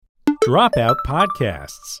Dropout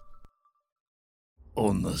Podcasts.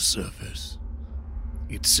 On the surface,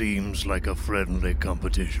 it seems like a friendly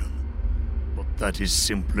competition, but that is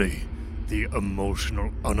simply the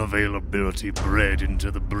emotional unavailability bred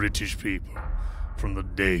into the British people from the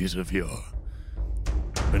days of yore.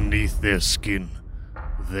 Beneath their skin,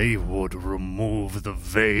 they would remove the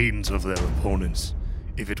veins of their opponents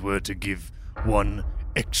if it were to give one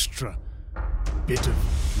extra bit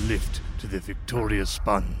of lift to the victorious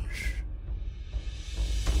sponge.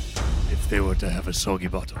 If they were to have a soggy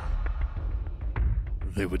bottom,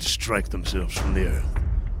 they would strike themselves from the earth,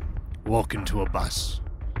 walk into a bus,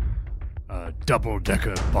 a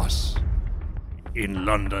double-decker bus in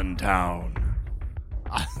London town.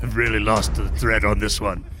 I've really lost the thread on this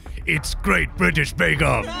one. It's Great British Bake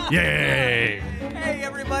Off! Yay! Hey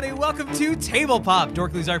everybody, welcome to TablePop,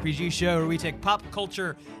 Dorkly's RPG show where we take pop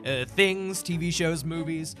culture things, TV shows,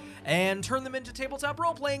 movies, and turn them into tabletop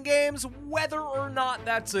role-playing games, whether or not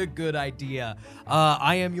that's a good idea.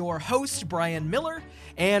 I am your host, Brian Miller,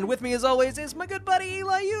 and with me as always is my good buddy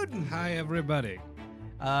Eli Uden. Hi everybody.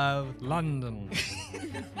 London.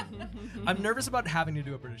 I'm nervous about having to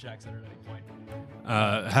do a British accent at any point.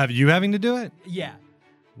 Have you having to do it? Yeah.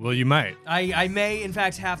 Well, you might. I may, in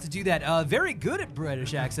fact, have to do that. Very good at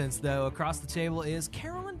British accents, though. Across the table is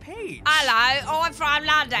Carolyn Page. Hello, I'm from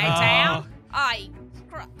London town. Hey,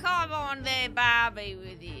 come on there, Barbie,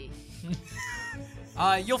 with you.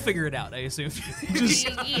 You'll figure it out, I assume.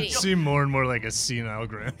 Just seem more and more like a senile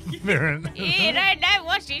grandparent. You don't know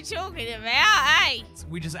what you're talking about, hey?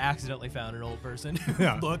 We just accidentally found an old person who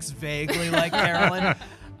looks vaguely like Carolyn.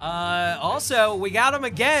 Also, we got him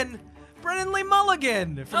again. Brennan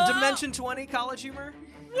Mulligan from Dimension 20 College Humor.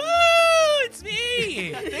 Woo! It's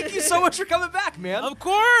me! Thank you so much for coming back, man. Of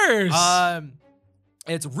course!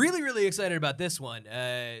 It's really excited about this one.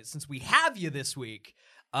 Since we have you this week,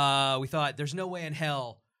 we thought there's no way in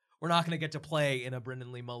hell we're not going to get to play in a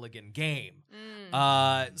Brennan Lee Mulligan game.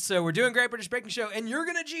 So we're doing Great British Baking Show, and you're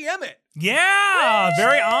going to GM it. Yeah!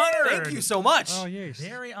 Very honored. Thank you so much. Oh, yes.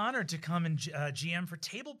 Very honored to come and GM for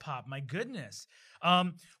TablePop. My goodness.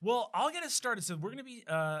 Well, I'll get us started. So we're going to be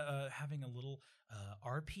having a little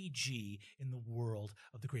RPG in the world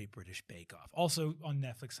of the Great British Bake Off. Also on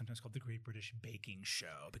Netflix, sometimes called the Great British Baking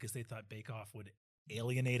Show, because they thought Bake Off would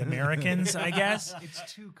alienate Americans, I guess.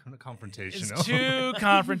 It's too confrontational. It's too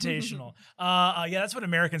confrontational. Yeah, that's what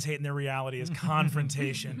Americans hate in their reality is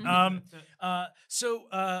confrontation. So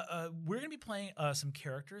we're going to be playing some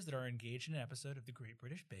characters that are engaged in an episode of the Great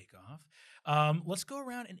British Bake Off. Let's go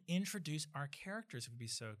around and introduce our characters, if you'd be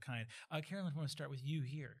so kind. Carolyn, I want to start with you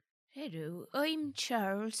here. Hello, I'm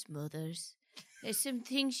Charles Mothers. There's some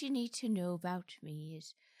things you need to know about me.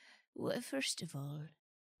 Well, first of all,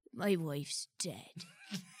 my wife's dead.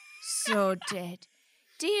 So dead.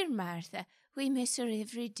 Dear Martha, we miss her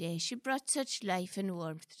every day. She brought such life and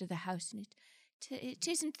warmth to the house, and it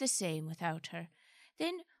isn't the same without her.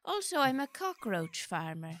 Then, also, I'm a cockroach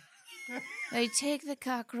farmer. I take the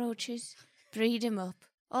cockroaches, breed 'em up,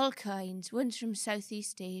 all kinds, ones from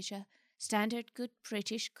Southeast Asia, standard good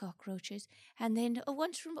British cockroaches, and then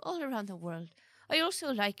ones from all around the world. I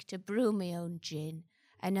also like to brew my own gin,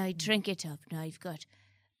 and I drink it up, and I've got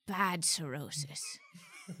bad cirrhosis.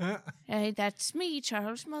 That's me,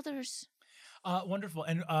 Charles Mothers. Wonderful.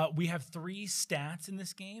 And we have 3 stats in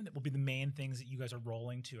this game that will be the main things that you guys are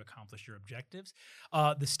rolling to accomplish your objectives.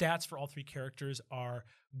 The stats for all 3 characters are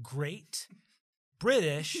great,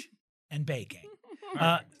 British, and baking.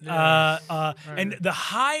 And the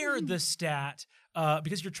higher the stat,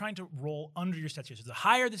 because you're trying to roll under your stats here, so the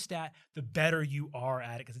higher the stat, the better you are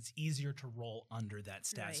at it, because it's easier to roll under that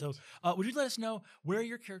stat. Right. So would you let us know where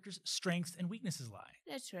your character's strengths and weaknesses lie?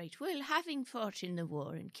 That's right. Well, having fought in the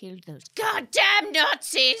war and killed those goddamn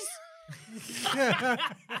Nazis,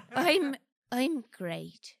 I'm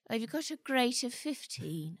great. I've got a great of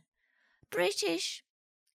 15. British,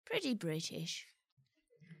 pretty British.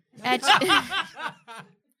 At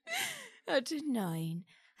 9.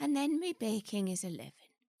 And then my baking is 11.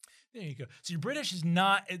 There you go. So your British is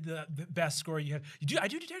not the best score you have. I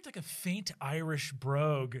do detect like a faint Irish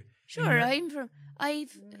brogue. Sure,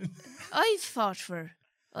 I've fought for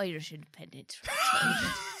Irish independence.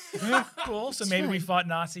 Cool. So maybe we fought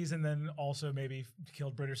Nazis and then also maybe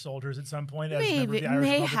killed British soldiers at some point. As Maybe, the Irish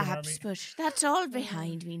mayhaps, but that's all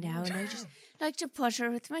behind me now, and I just like to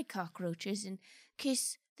putter with my cockroaches and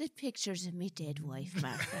kiss the pictures of my dead wife,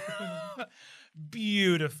 Martha.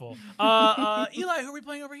 Beautiful. Eli, who are we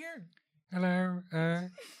playing over here? Hello.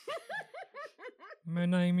 My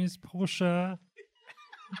name is Portia.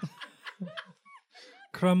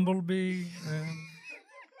 Crumbleby.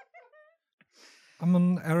 I'm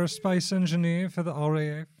an aerospace engineer for the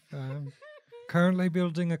RAF. Currently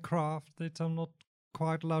building a craft that I'm not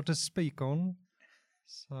quite allowed to speak on.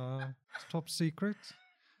 So it's top secret.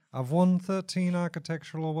 I've won 13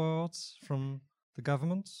 architectural awards from the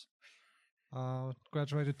government.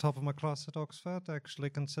 Graduated top of my class at Oxford.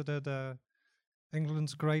 Actually considered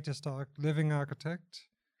England's greatest living architect.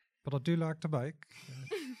 But I do like to bake.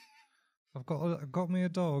 I've got me a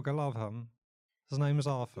dog. I love him. His name is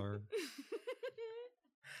Arthur.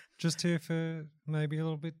 Just here for maybe a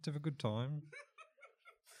little bit of a good time.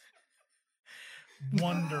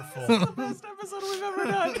 Wonderful. Best episode we've ever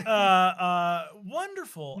done.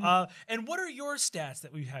 Wonderful. And what are your stats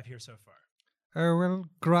that we have here so far? Oh, well,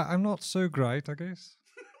 I'm not so great, I guess.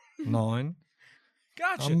 9.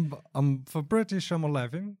 Gotcha. I'm for British, I'm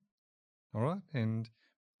 11. All right. And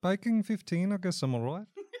baking 15, I guess I'm all right.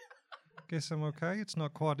 Guess I'm okay. It's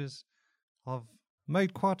not quite as... I've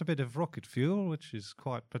made quite a bit of rocket fuel, which is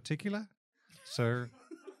quite particular. So,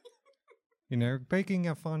 baking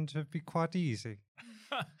I find to be quite easy.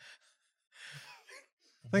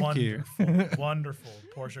 Thank you. Wonderful,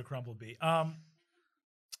 Portia Crumblebee. And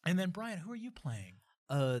then Brian, who are you playing?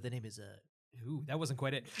 The name is Ooh, that wasn't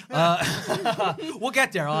quite it. We'll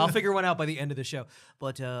get there. I'll figure one out by the end of the show.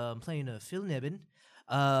 But I'm playing Phil Nebbin.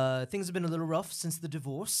 Things have been a little rough since the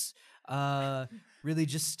divorce. Really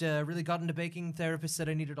got into baking. Therapist said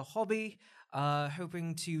I needed a hobby.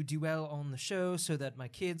 Hoping to do well on the show so that my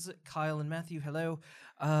kids, Kyle and Matthew, hello,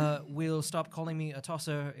 will stop calling me a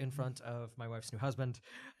tosser in front of my wife's new husband.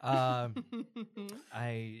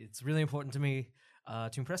 It's really important to me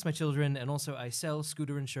to impress my children, and also I sell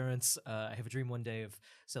scooter insurance. I have a dream one day of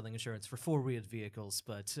selling insurance for 4-wheeled vehicles,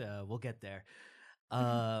 but we'll get there.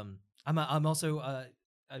 I'm also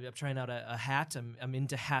I'm trying out a hat. I'm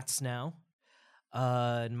into hats now.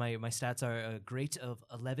 And my stats are a great of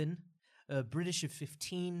 11. British of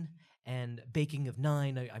 15, and baking of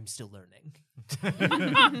 9. I'm still learning.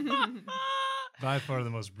 By far the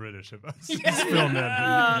most British of us.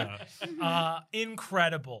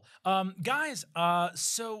 Incredible. Guys,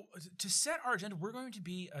 so to set our agenda, we're going to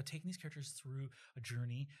be taking these characters through a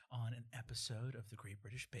journey on an episode of the Great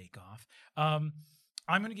British Bake Off. I'm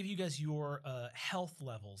going to give you guys your health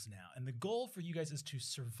levels now, and the goal for you guys is to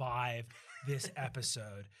survive this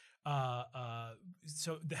episode.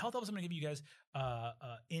 So the health levels I'm going to give you guys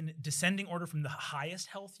in descending order from the highest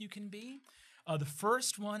health you can be. The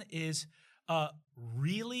first one is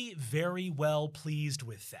really very well pleased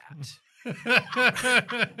with that.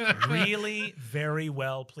 Really very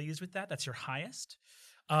well pleased with that. That's your highest.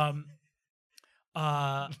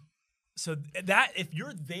 So that if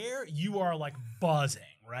you're there, you are like buzzing,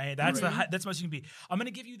 right? That's that's most you can be. I'm going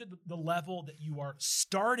to give you the level that you are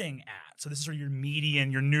starting at. So this is sort of your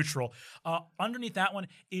median, your neutral. Underneath that one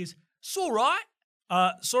is so right.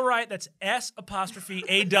 So right. That's S'_AW'_RIGHT.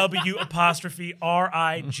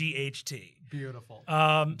 Beautiful.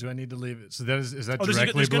 Do I need to leave it? So that is that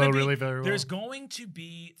directly below really very well? There's going to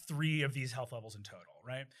be 3 of these health levels in total,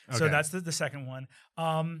 right? Okay. So that's the second one.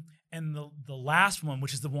 And the last one,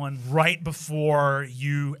 which is the one right before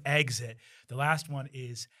you exit, the last one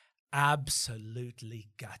is absolutely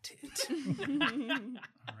gutted.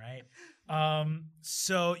 All right.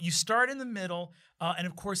 So you start in the middle, and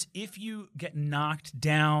of course, if you get knocked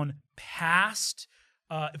down past,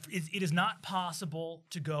 it is not possible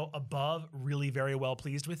to go above really very well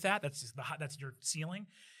pleased with that. That's your ceiling.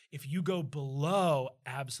 If you go below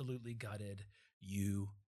absolutely gutted,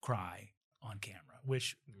 you cry on camera,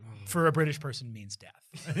 which for a British person means death.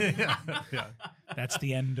 Yeah. That's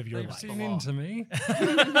the end of your life. Seen into me.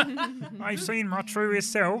 I've seen my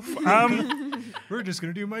truest self. We're just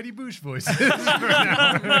going to do Mighty Boosh voices.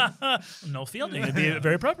 No Fielding. It'd be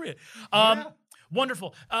very appropriate.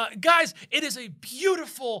 Wonderful. Guys, it is a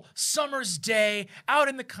beautiful summer's day out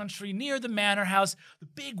in the country near the manor house. The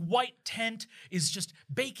big white tent is just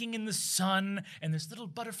baking in the sun, and there's little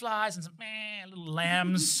butterflies and some little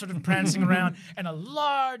lambs sort of prancing around, and a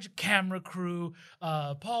large camera crew.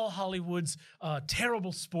 Paul Hollywood's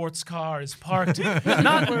terrible sports car is parked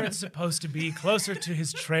not where it's supposed to be, closer to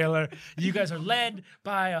his trailer. You guys are led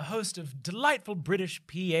by a host of delightful British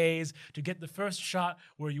PAs to get the first shot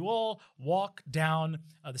where you all walk down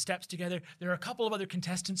the steps together. There are a couple of other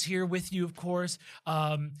contestants here with you, of course.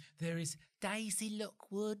 There is Daisy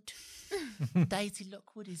Lockwood. Daisy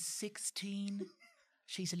Lockwood is 16.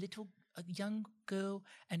 She's a young girl,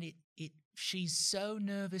 and she's so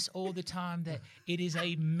nervous all the time that it is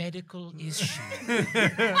a medical issue.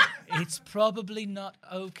 It's probably not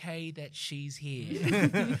okay that she's here.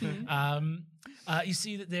 You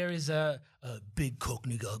see that there is a big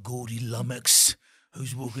cockney guy, Gordy Lummox,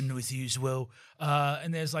 who's walking with you as well.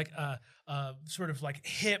 And there's like a sort of like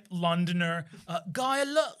hip Londoner, Gaia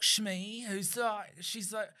Lakshmi, who's like,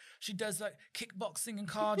 she does like kickboxing and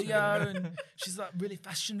cardio, and she's like really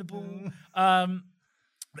fashionable. Some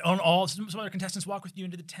other contestants walk with you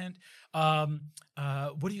into the tent.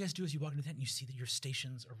 What do you guys do as you walk into the tent? You see that your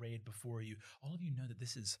stations arrayed before you. All of you know that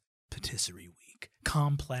this is patisserie week.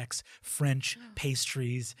 Complex French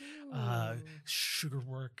pastries, sugar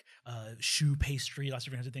work, choux pastry, lots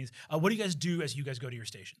of different kinds of things. What do you guys do as you guys go to your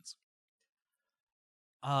stations?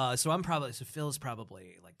 So Phil's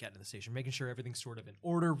probably like getting to the station, making sure everything's sort of in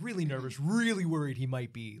order. Really nervous, really worried he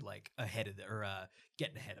might be like ahead of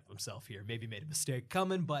getting ahead of himself here. Maybe made a mistake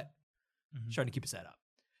coming, but trying to keep his head up.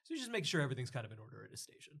 So he's just making sure everything's kind of in order at his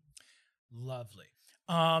station. Lovely.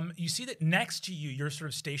 You see that next to you, your sort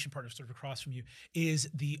of station partner, sort of across from you, is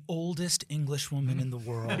the oldest English woman in the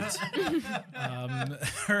world.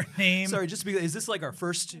 Her name. Sorry, just to be. Is this our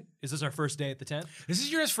first day at the tent? This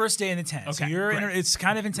is your first day in the tent. Okay, So it's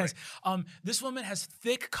kind of intense. This woman has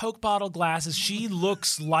thick Coke bottle glasses. She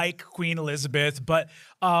looks like Queen Elizabeth, but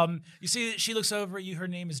you see that she looks over at you. Her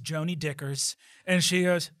name is Joni Dickers, and she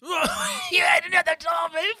goes, "Oh, you had another time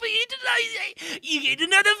for you tonight. You get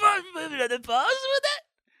another pause with it."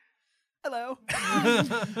 Hello.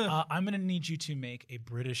 I'm going to need you to make a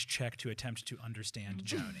British check to attempt to understand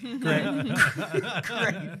Joni. Great.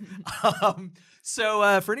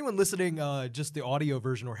 So for anyone listening, just the audio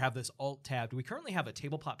version or have this alt tabbed, we currently have a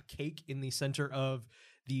tablepop cake in the center of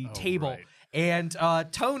the table. right. And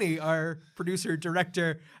Tony, our producer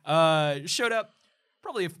director, showed up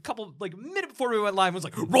probably a couple, like a minute before we went live, and was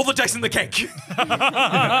like, roll the dice in the cake.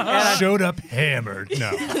 Showed up hammered.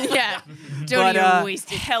 No. Yeah. Don't even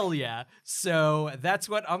waste it. Hell yeah. So that's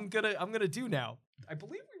what I'm gonna do now. I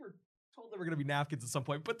believe we were told there were gonna be napkins at some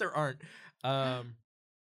point, but there aren't.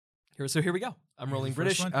 Here we go. I'm rolling the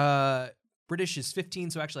first British. British is 15,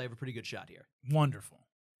 so actually I have a pretty good shot here. Wonderful.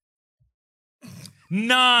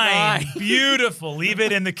 9. Beautiful. Leave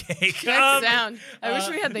it in the cake. Good sound. I wish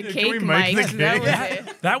we had the we cake mic mic. the That cake? was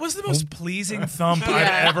it. That was the most pleasing thump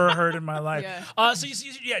I've ever heard in my life. Yeah. So you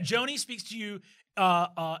see, Joni speaks to you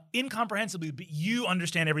incomprehensibly, but you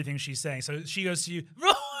understand everything she's saying. So she goes to you,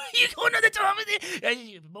 you go another time with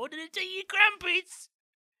it. More than you crumpets.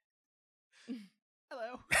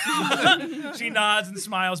 Hello. She nods and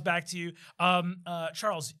smiles back to you.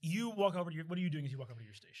 Charles, you walk over to what are you doing as you walk over to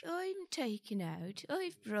your station? I'm taking out.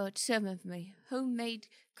 I've brought some of my homemade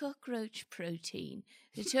cockroach protein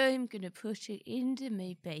that I'm going to put it into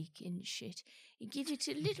my bacon shit and give it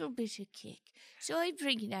a little bit of kick. So I'm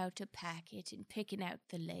bringing out a packet and picking out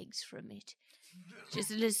the legs from it.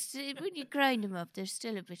 Just a little, when you grind them up, there's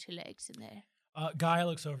still a bit of legs in there. Guy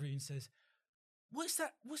looks over you and says, What's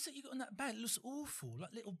that you got on that bag? It looks awful,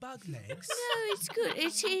 like little bug legs. No, it's good.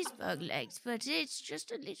 It is bug legs, but it's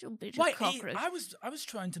just a little bit Wait, of cockroach. I was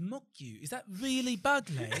trying to mock you. Is that really bug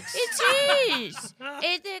legs? It is.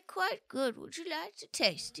 They're quite good. Would you like to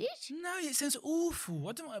taste it? No, it sounds awful.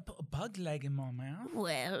 I don't want to put a bug leg in my mouth.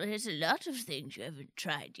 Well, there's a lot of things you haven't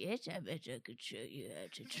tried yet. I bet I could show you how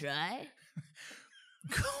to try.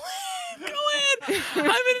 Go ahead. I'm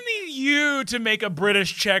gonna need you to make a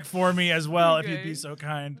British check for me as well, if you'd be so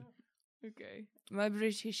kind. Okay. My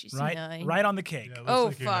British is Right, 9. right on the cake. Yeah, it looks Oh,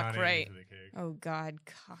 like you're fuck, not right. into the cake. Oh, God.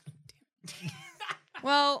 Cock damn.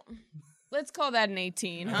 Well, let's call that an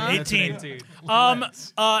 18, huh? 18.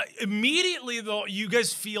 Immediately though, you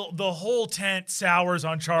guys feel the whole tent sours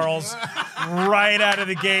on Charles right out of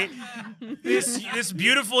the gate. This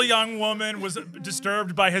beautiful young woman was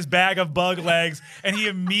disturbed by his bag of bug legs, and he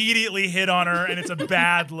immediately hit on her, and it's a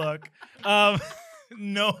bad look.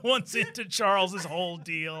 No one's into Charles's whole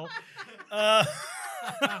deal.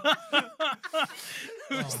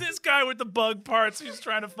 Who's this guy with the bug parts who's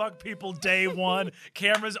trying to fuck people day one?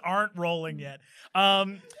 Cameras aren't rolling yet. Oh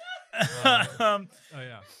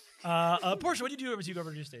yeah. Portia, what do you do as you go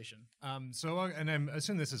over to your station? And I'm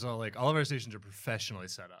assuming this is all like all of our stations are professionally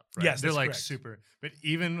set up, right? Yes, they're that's like correct. super, but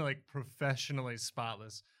even like professionally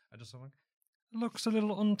spotless. I just like, Looks a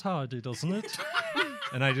little untidy, doesn't it?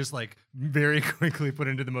 and I just like very quickly put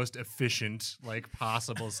into the most efficient like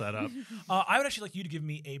possible setup. I would actually like you to give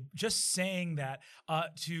me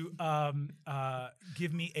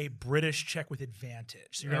give me a British check with advantage.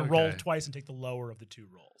 So you're going to roll Okay. twice and take the lower of the two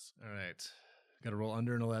rolls. All right, got to roll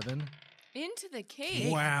under an 11. Into the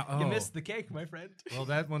cake. Wow, You missed the cake, my friend. Well,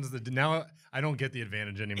 that one's now I don't get the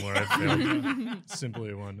advantage anymore. I failed.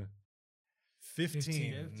 Simply one.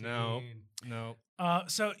 15. No.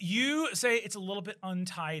 So you say it's a little bit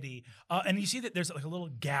untidy, and you see that there's like a little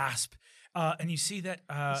gasp, and you see that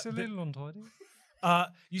It's a little untidy.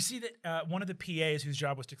 You see that one of the PAs whose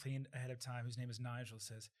job was to clean ahead of time, whose name is Nigel,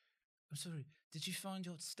 says, "I'm sorry, did you find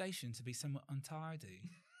your station to be somewhat untidy?"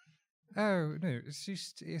 Oh no, it's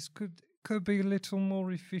just could be a little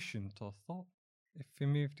more efficient. I thought if we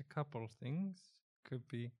moved a couple of things, could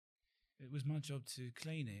be. It was my job to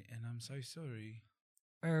clean it, and I'm so sorry.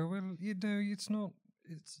 Oh well, it's not.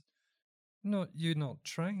 It's not. You're not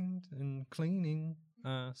trained in cleaning,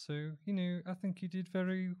 so I think you did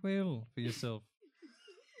very well for yourself.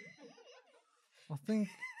 I think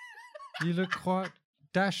you look quite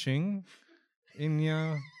dashing in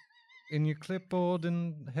your clipboard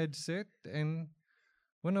and headset, and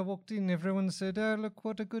when I walked in, everyone said, "Oh, look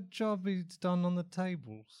what a good job he's done on the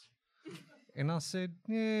tables." And I said,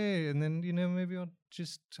 "Yeah," and then maybe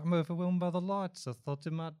I'm overwhelmed by the lights. I thought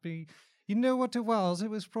it might be, what it was? It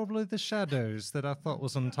was probably the shadows that I thought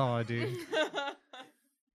was untidy.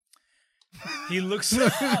 He looks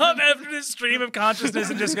up after this stream of consciousness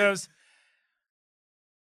and just goes,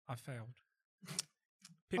 "I failed."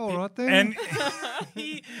 All right then. And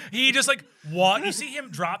he just like walk. You see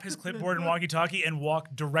him drop his clipboard and walkie-talkie and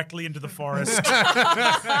walk directly into the forest.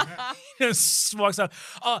 Just walks out.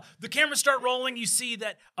 The cameras start rolling. You see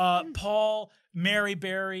that Paul, Mary,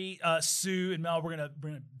 Barry, Sue, and Mel. We're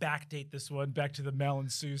gonna backdate this one back to the Mel and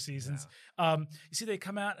Sue seasons. Yeah. You see they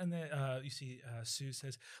come out and you see Sue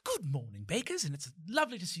says, "Good morning, bakers, and it's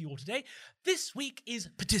lovely to see you all today. This week is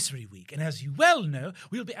patisserie week, and as you well know,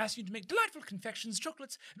 we'll be asking you to make delightful confections,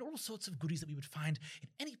 chocolates, and all sorts of goodies that we would find in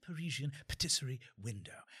any Parisian patisserie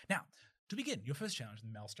window. Now, to begin your first challenge,"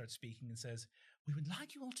 and Mel starts speaking and says, "We would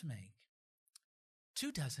like you all to make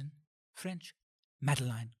 24 French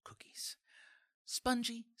Madeleine cookies.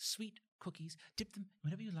 Spongy, sweet cookies. Dip them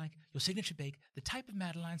whenever you like. Your signature bake, the type of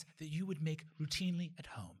Madeleines that you would make routinely at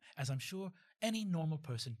home, as I'm sure any normal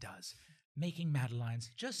person does. Making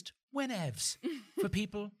Madeleines just whenevs for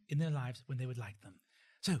people in their lives when they would like them.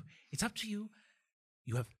 So, it's up to you.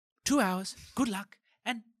 You have 2 hours. Good luck.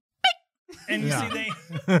 And bing!" And you see they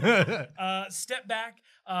step back,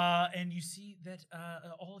 and you see that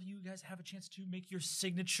all of you guys have a chance to make your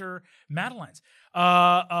signature Madeleines.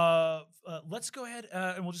 Let's go ahead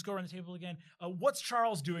and we'll just go around the table again. What's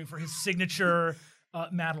Charles doing for his signature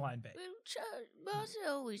Madeleine bake? Well, Martha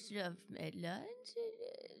always loved Madeleines.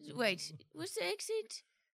 Wait, what's the accent?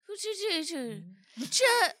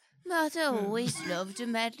 Martha always loved a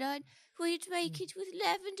Madeleine. We'd make it with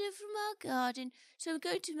lavender from our garden. So I'm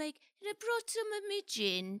going to make, and I brought some of my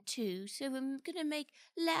gin too. So I'm going to make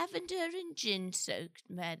lavender and gin-soaked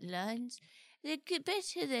Madeleines. They're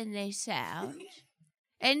better than they sound,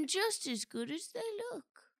 and just as good as they look.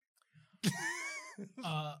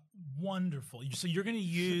 Wonderful. So you're going to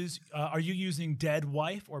use, are you using Dead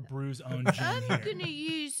Wife or Brew's own gin I'm here?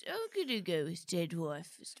 going to go with Dead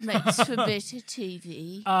Wife. It makes for better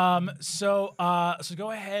TV. So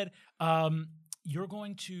go ahead. You're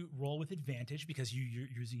going to roll with advantage because you're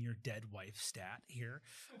using your Dead Wife stat here.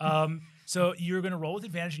 So you're going to roll with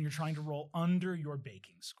advantage, and you're trying to roll under your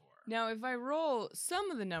baking score. Now, if I roll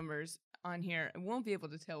some of the numbers on here, I won't be able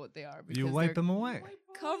to tell what they are because You wipe them away.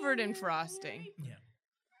 covered in frosting. Yeah.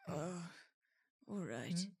 All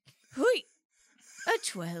right. Hoi! A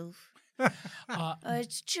 12.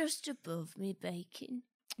 It's just above me baking.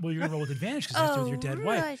 Well, you're going to roll with advantage because it has to do with your Dead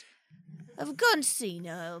Wife. Right. I've gone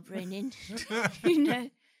senile, Brennan. Here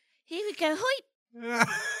we go. Hoi!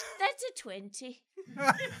 That's a 20.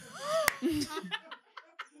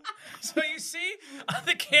 So you see,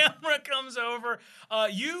 the camera comes over.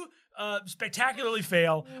 You spectacularly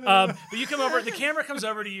fail, but you come over. The camera comes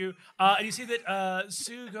over to you, and you see that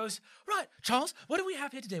Sue goes, "Right, Charles, what do we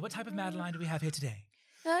have here today? What type of Madeleine do we have here today?"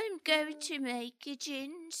 I'm going to make a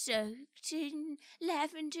gin-soaked in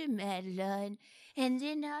lavender Madeleine, and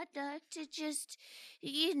then I'd like to just,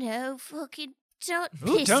 fucking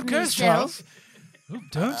piss don't curse, Charles.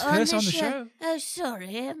 myself. Don't curse on the show. Oh,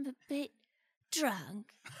 sorry, I'm a bit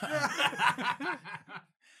drunk.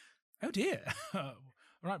 Oh dear.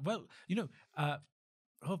 Right. Well,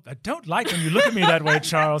 I don't like when you look at me that way,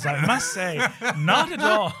 Charles. I must say, not at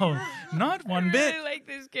all. Not one I bit. really like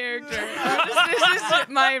this character. This is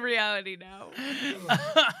my reality now.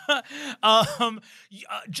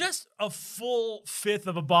 Just a full fifth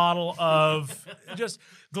of a bottle of just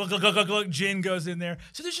glug, glug, glug, glug, glug, gin goes in there.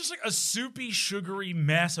 So there's just like a soupy, sugary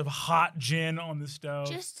mess of hot gin on the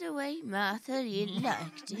stove. Just the way Martha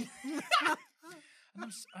liked it.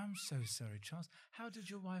 I'm so sorry, Charles. How did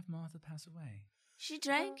your wife Martha pass away? She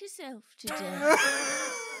drank herself to death.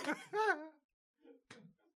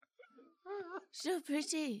 It's not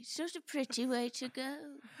pretty. It's not a pretty way to go.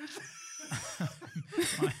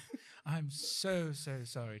 I'm so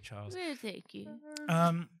sorry, Charles. Well, thank you.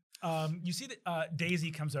 You see that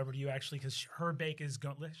Daisy comes over to you actually because her bake is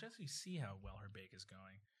going. Let's actually see how well her bake is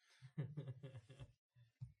going.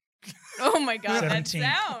 Oh my god, 17.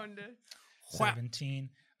 that sound. 17.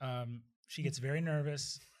 She gets very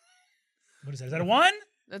nervous. What is that? Is that a 1?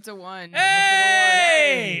 That's a 1.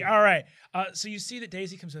 Hey! All right. So you see that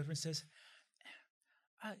Daisy comes over and says,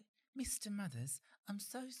 Mr. Mothers, I'm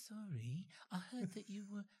so sorry. I heard that you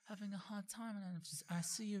were having a hard time, and I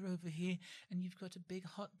see you're over here, and you've got a big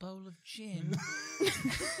hot bowl of gin.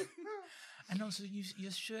 And also,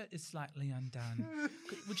 your shirt is slightly undone.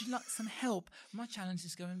 Would you like some help? My challenge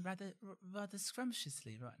is going rather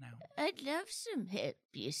scrumptiously right now. I'd love some help,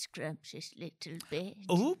 you scrumptious little bit.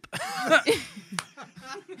 Oop!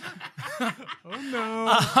 Oh no!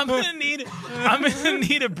 I'm gonna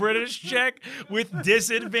need a British check with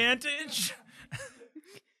disadvantage.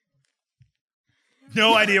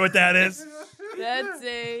 No idea what that is. That's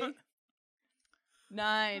a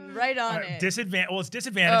 9, right on it. Disadvantage. Well, it's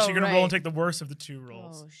disadvantage. So you're gonna roll and take the worst of the 2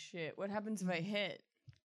 rolls. Oh shit! What happens if I hit?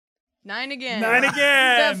 9 again. 9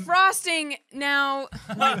 again. The frosting now.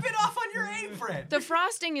 Wipe it off on your apron. The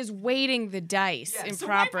frosting is weighting the dice Yeah, so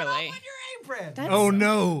improperly. wipe it off on your apron. Oh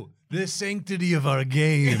no! The sanctity of our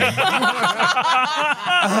game.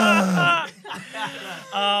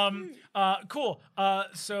 Cool.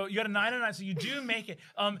 So you got a 9 and a 9, so you do make it.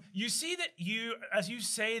 You see that as you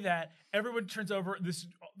say that, everyone turns over. This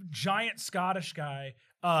giant Scottish guy,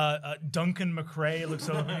 Duncan McRae, looks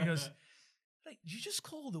over and he goes, "Hey, did you just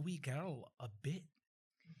call the wee girl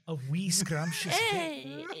a wee scrumptious bit?"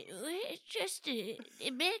 Hey, it's just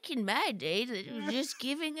back in my day, that was just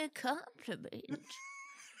giving a compliment.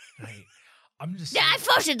 Right. I'm just. I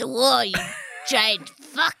fought in the war, you giant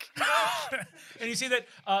fuck. And you see that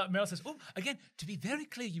Mel says, "Oh, again, to be very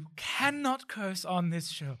clear, you cannot curse on this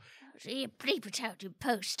show." See, bleep it out in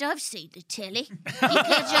post. I've seen the telly. You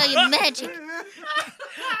got all your magic.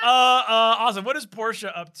 Awesome. What is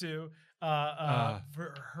Portia up to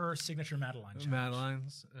for her signature Madeline challenge?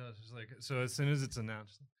 Madeline's. She's like, so as soon as it's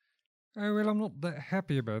announced. Oh, well, I'm not that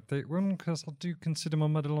happy about that one because I do consider my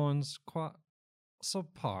Madeline's quite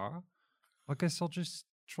subpar. I guess I'll just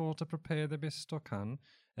try to prepare the best I can.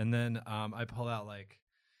 And then I pull out like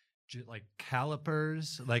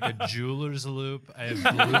calipers, like a jeweler's loop. I have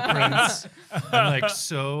blueprints. I'm like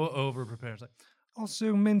so over prepared. Like,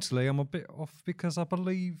 also mentally, I'm a bit off because I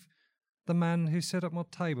believe the man who set up my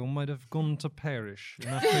table might have gone to perish,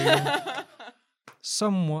 and I feel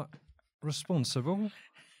somewhat responsible.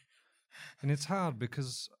 And it's hard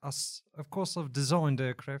because, of course, I've designed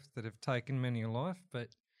aircraft that have taken many a life,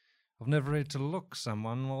 but I've never had to look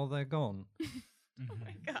someone while they're gone. Oh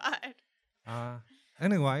my god.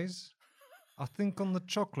 Anyways, I think on the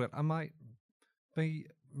chocolate I might be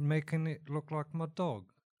making it look like my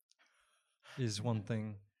dog is one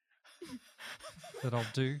thing that I'll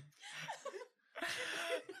do.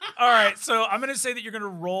 All right, so I'm going to say that you're going to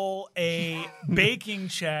roll a baking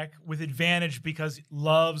check with advantage because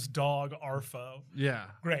Love's dog, Arfo. Yeah.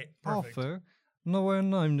 Great, perfect. Arthur, nowhere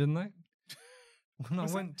named, didn't they? When I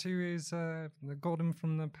went to his, got him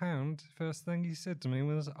from the pound, first thing he said to me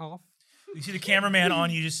was off. You see the cameraman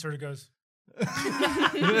on you just sort of goes.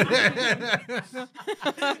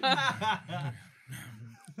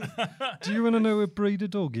 Do you want to know what breed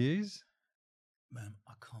of dog he is? Ma'am,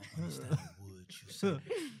 I can't understand the words you say.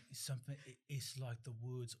 It's something. It's like the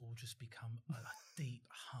words all just become a deep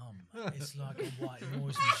hum. It's like a white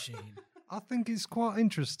noise machine. I think it's quite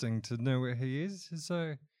interesting to know what he is. He's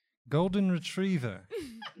a golden retriever.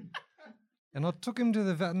 And I took him to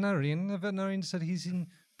the veterinarian. The veterinarian said he's in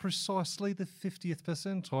precisely the 50th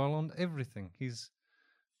percentile on everything. He's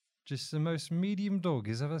just the most medium dog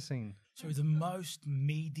he's ever seen. So the most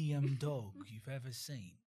medium dog you've ever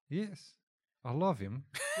seen? Yes. I love him.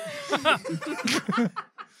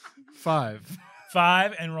 5.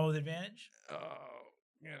 5 and roll with advantage? Oh,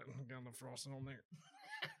 yeah, got the frosting on there.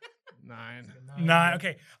 9. 9.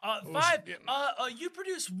 Okay. 5. You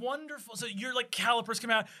produce wonderful. So your like calipers come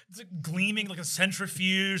out. It's like gleaming like a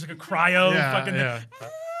centrifuge, like a cryo. Yeah.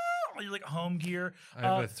 You're like home gear. I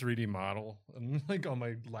have a 3D model like on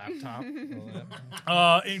my laptop.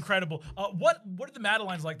 Incredible. What are the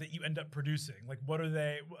Madelines like that you end up producing? Like, what are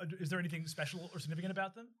they? Is there anything special or significant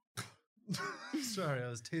about them? Sorry, I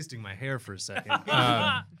was tasting my hair for a second.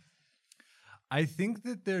 I think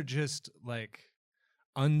that they're just like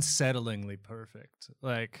unsettlingly perfect.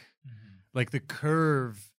 Like the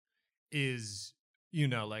curve is,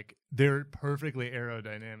 like they're perfectly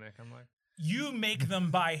aerodynamic. I'm like, you make them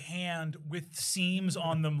by hand with seams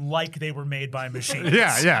on them like they were made by machines.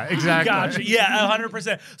 Yeah, exactly. Gotcha. Yeah,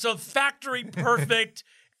 100%. So factory perfect,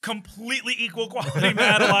 completely equal quality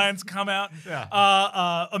Madelines come out.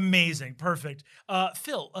 Yeah. Amazing. Perfect.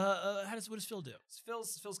 Phil, what does Phil do?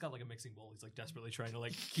 Phil's got like a mixing bowl. He's like desperately trying to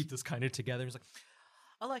like keep this kind of together. He's like,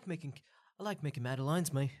 I like making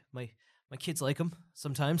Madelines. My kids like them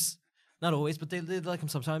sometimes, not always, but they like them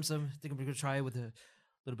sometimes. I think I'm gonna try it with a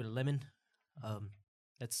little bit of lemon.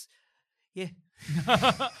 That's yeah.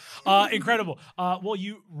 Incredible. Well,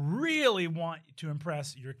 you really want to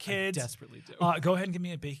impress your kids. I desperately do. Go ahead and give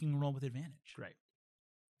me a baking roll with advantage. Great.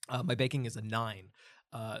 My baking is a 9.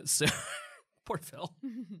 So poor Phil.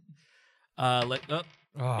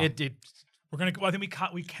 It did. We're gonna. I think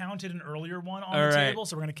we counted an earlier one on All the right. table,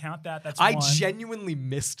 so we're gonna count that. That's I one. genuinely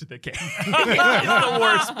missed the game. It's the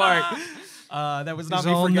worst part. That was not He's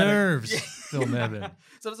me all forgetting. nerves. Phil Nevin.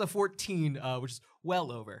 So it was a 14, which is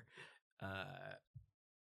well over.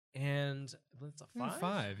 And it's a 5.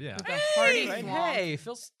 5, yeah. Party Right? flop. Hey,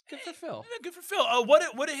 Phil's good for Phil. Yeah, good for Phil.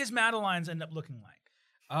 What did his Madelines end up looking like?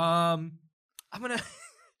 I'm gonna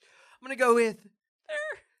go with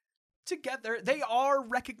they're together. They are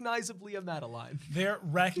recognizably a Madeline. They're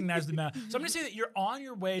recognizably Madeline. So I'm gonna say that you're on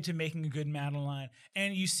your way to making a good Madeline,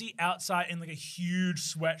 and you see outside in like a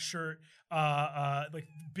huge sweatshirt, like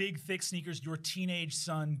big thick sneakers, your teenage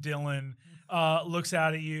son Dylan looks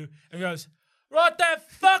out at you and goes, "Right there,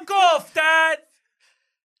 fuck off, Dad.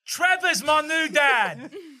 Trevor's my new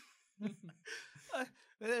dad."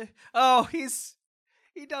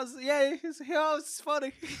 He does. Yeah, it's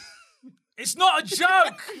funny. It's not a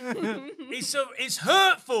joke. It's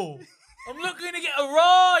hurtful. I'm not going to get a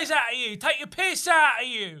rise out of you. Take your piss out of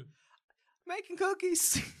you. Making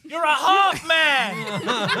cookies. You're a half man.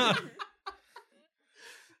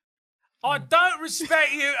 I don't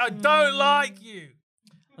respect you. I don't like you.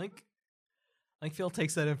 Like Phil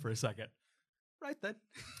takes that in for a second. Right then.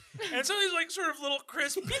 And so these like sort of little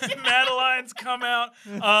crisp Madelines come out.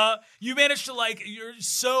 You manage to you're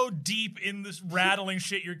so deep in this rattling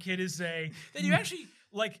shit your kid is saying that you actually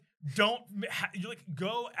you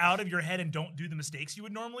go out of your head and don't do the mistakes you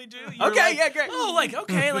would normally do. You're Okay, yeah, great.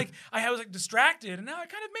 I was distracted and now I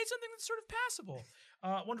kind of made something that's sort of passable.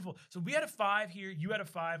 Wonderful. So we had a 5 here. You had a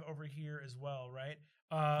 5 over here as well, right?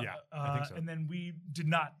 Yeah, I think so. And then we did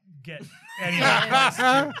not get any of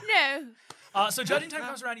that. No. So judging time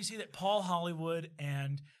comes around, you see that Paul Hollywood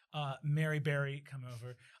and Mary Berry come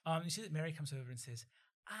over. You see that Mary comes over and says,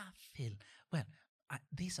 Phil, well,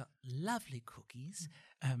 these are lovely cookies.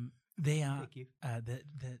 They are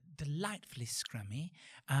they're delightfully scrummy.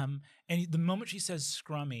 And the moment she says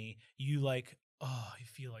scrummy, you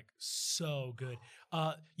feel like so good.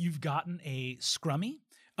 You've gotten a scrummy.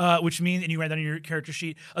 Which means, and you write that on your character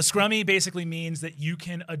sheet, a scrummy basically means that you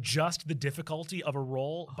can adjust the difficulty of a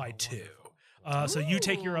roll by 2. So you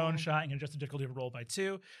take your own shot and can adjust the difficulty of a roll by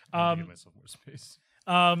 2. I'm gonna give myself more space.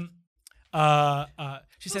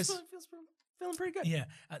 She says, feeling pretty good. yeah,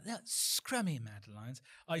 that scrummy Madelines.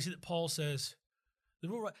 You see that Paul says,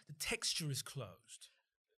 they're all right. The texture is closed.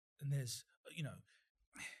 And there's,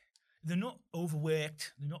 they're not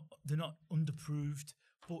overworked. They're not underproved,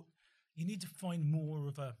 but you need to find more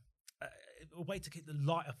of a way to get the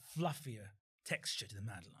lighter, fluffier texture to the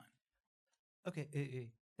Madeline. Okay,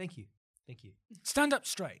 thank you. Stand up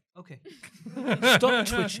straight. Okay. Stop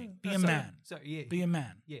twitching. Be a man. Sorry, yeah. Be a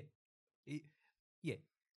man. Yeah. Yeah.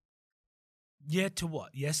 Yeah to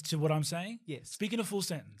what? Yes to what I'm saying? Yes. Speak in a full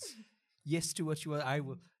sentence. Yes to what you are. I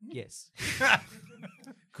will. Yes.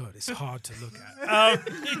 Good. It's hard to look at.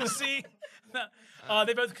 You see,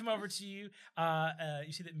 they both come over to you.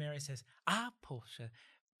 You see that Mary says, Portia,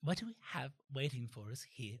 what do we have waiting for us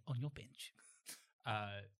here on your bench?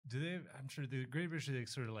 Do they? I'm sure the Great British they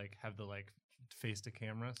sort of have the face to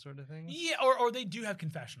camera sort of thing. Yeah, or they do have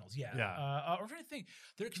confessionals. Yeah. Yeah. Or trying to think,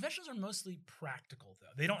 their confessionals are mostly practical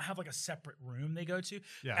though. They don't have a separate room they go to.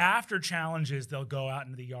 Yeah. After challenges, they'll go out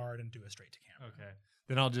into the yard and do a straight to camera. Okay.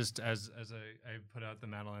 Then I'll just as I put out the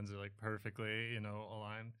Madelines are perfectly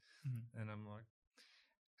aligned, and I'm like,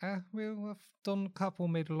 well, I've done a couple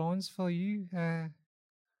middle lines for you. I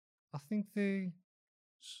think they,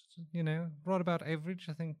 right about average.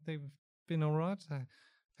 I think they've been all right. I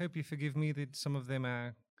hope you forgive me that some of them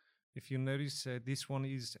are, if you notice, this one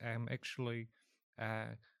is actually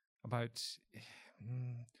about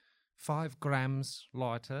 5 grams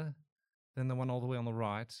lighter than the one all the way on the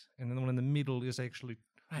right, and then the one in the middle is actually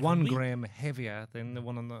 1 gram heavier than the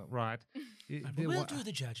one on the right. We'll do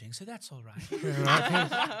the judging, so that's all right.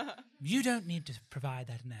 You don't need to provide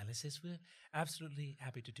that analysis. We're absolutely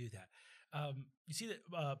happy to do that. You see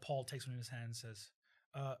that Paul takes one in his hand and says,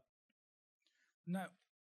 "Now,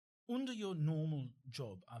 under your normal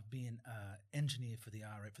job of being engineer for the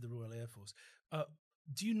RAF, for the Royal Air Force,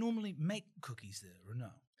 do you normally make cookies there or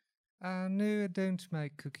no?" No, I don't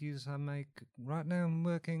make cookies. Right now I'm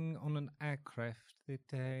working on an aircraft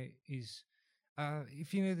that is,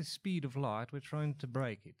 if you know the speed of light, we're trying to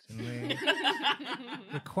break it. And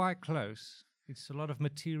we're quite close. It's a lot of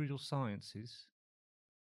material sciences.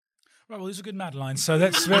 Right, well, these are good mad lines, so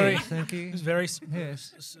that's very, thank you. it's very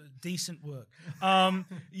Yes. decent work.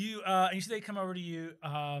 You see they come over to you.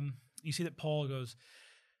 You see that Paul goes,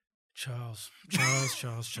 Charles.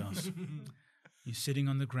 You're sitting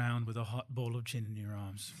on the ground with a hot bowl of gin in your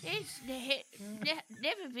arms. It's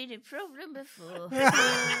never been a problem before.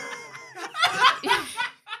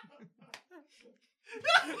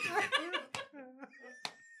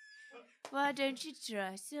 Why don't you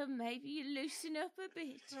try some? Maybe you loosen up a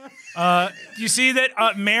bit. You see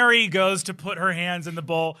that Mary goes to put her hands in the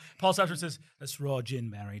bowl. Paul stops her and says, "That's raw gin,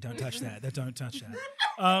 Mary. Don't touch that. Don't touch that."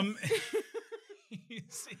 You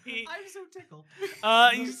see, I'm so tickled.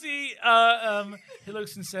 you see, he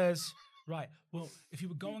looks and says, "Right, well, if you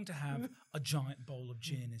were going to have a giant bowl of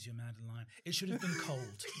gin as your Madeline, it should have been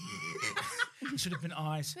cold. It should have been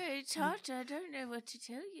ice." But it's hot. I don't know what to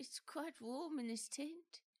tell you. It's quite warm in this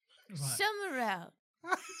tent. Right. Summer out.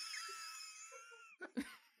 Right.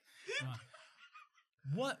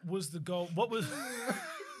 What was the goal? What was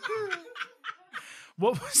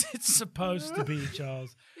it supposed to be,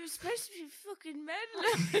 Charles? You're supposed to be fucking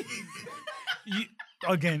Madeline. You,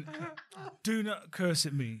 again, do not curse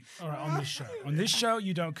at me. All right, on this show. On this show,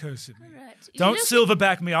 you don't curse at me. All right. Don't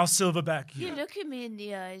silverback me. I'll silverback you. You look at me in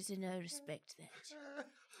the eyes and I respect that.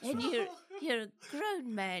 And you're a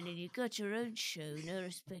grown man and you got your own show and I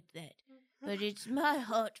respect that. But it's my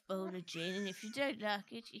hot bowl of gin and if you don't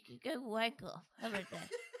like it, you can go wank off. How about that?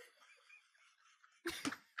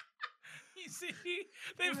 You see,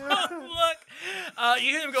 they both look. You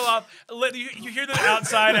hear them go off. You hear them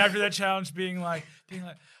outside after that challenge being like,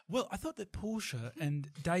 well, I thought that Portia and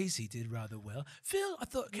Daisy did rather well. Phil, I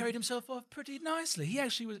thought, carried himself off pretty nicely. He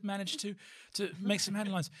actually managed to make some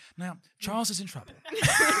headlines. Now, Charles is in trouble.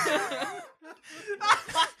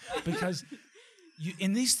 Because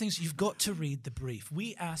in these things, you've got to read the brief.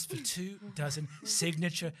 We asked for 24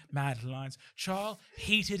 signature Madelines. Charles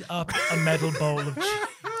heated up a metal bowl of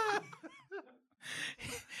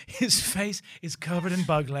his face is covered in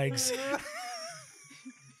bug legs.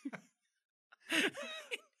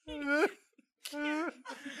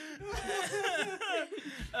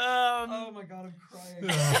 Oh my god, I'm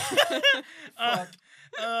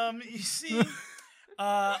crying. You see,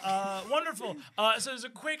 wonderful. So there's a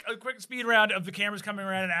quick speed round of the cameras coming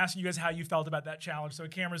around and asking you guys how you felt about that challenge. So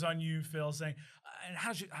cameras on you, Phil, saying, and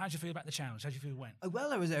how'd you feel about the challenge? How'd you feel it went?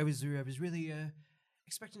 Well, I was really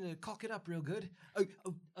expecting to cock it up real good. I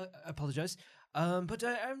apologize. But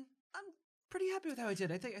I'm pretty happy with how I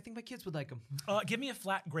did. I think my kids would like them. Give me a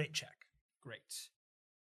flat great check. Great.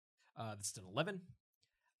 That's an 11.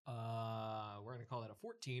 We're gonna call that a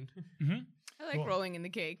 14. Mm-hmm. I like Cool. rolling in the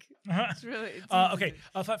cake. Uh-huh. It's really it's Okay,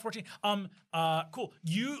 flat 14. Cool.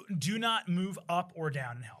 You do not move up or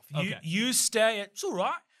down in health. Okay. You stay at. It's all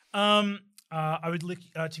right. I would lick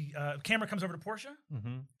camera comes over to Portia.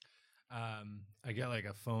 Mm-hmm. I get like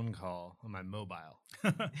a phone call on my mobile,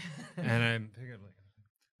 and I'm picking up like,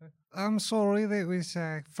 I'm sorry, that was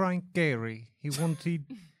Frank Gehry. He wanted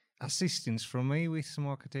assistance from me with some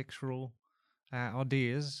architectural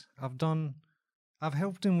ideas. I've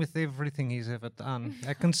helped him with everything he's ever done.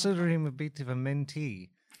 I consider him a bit of a mentee.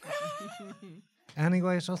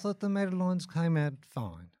 Anyways, I thought the Madelines came out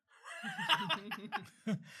fine.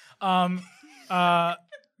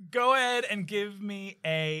 Go ahead and give me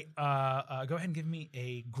a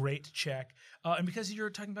great check. And because you're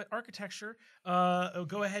talking about architecture,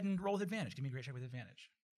 go ahead and roll with advantage. Give me a great check with advantage.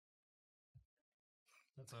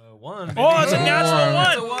 That's a 1. Oh, it's a natural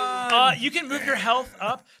That's a one. 1. You can move your health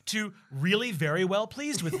up to really very well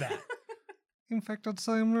pleased with that. In fact, I'd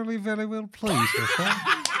say I'm really very well pleased with that.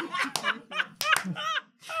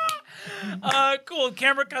 Cool.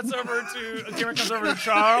 Camera cuts over to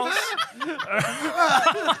Charles.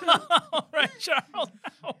 All right, Charles.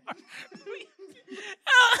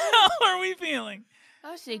 How are we feeling?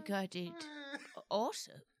 I think I did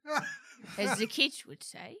awesome. As the kids would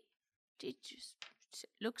say. It just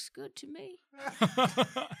looks good to me.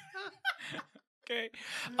 Okay.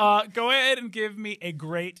 Go ahead and give me a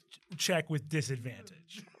great check with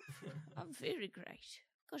disadvantage. I'm very great.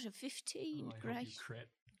 Got a 15. Great. Crit.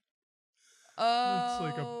 Oh,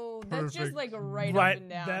 like a that's just perfect- like a right Right, up and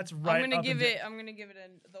down. that's right I'm gonna up give and it. I'm gonna give it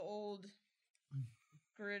the old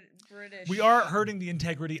British. We are hurting the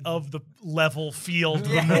integrity of the level field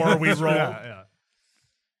the more we roll. Yeah.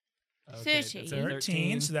 Okay, 13. that's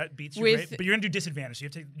 13, so that beats your With- rate. But you're gonna do disadvantage. So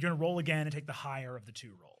you're gonna roll again and take the higher of the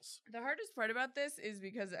 2 rolls. The hardest part about this is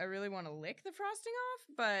because I really want to lick the frosting off,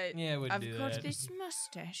 but Yeah, I wouldn't I've do Got that. this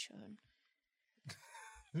mustache on.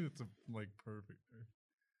 It's like perfect.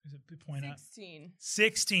 Is it point out? 16.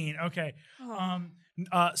 16. Okay. Oh.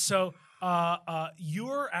 So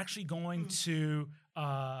you're actually going to.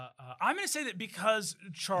 I'm going to say that because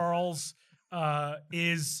Charles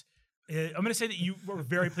is. I'm going to say that you were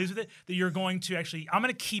very pleased with it. That you're going to actually. I'm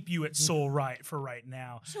going to keep you at soul right for right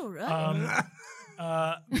now. It's all right.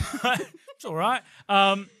 It's all right.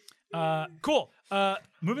 Cool.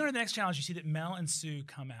 Moving on to the next challenge, you see that Mel and Sue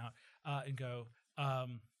come out and go,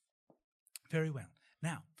 very well.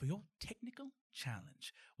 Now, for your technical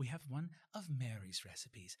challenge, we have one of Mary's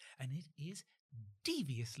recipes, and it is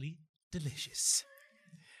deviously delicious.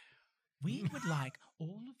 We would like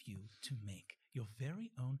all of you to make your very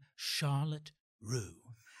own Charlotte Roux.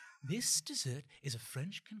 This dessert is a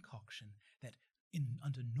French concoction that,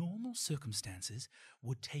 under normal circumstances,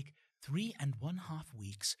 would take 3.5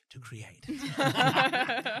 weeks to create.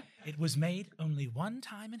 It was made only one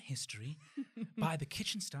time in history by the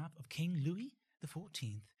kitchen staff of King Louis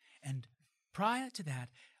XIV, and prior to that,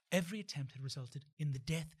 every attempt had resulted in the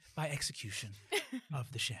death by execution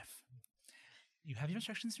of the chef. You have your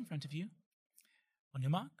instructions in front of you. On your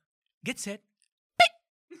mark, get set, pick!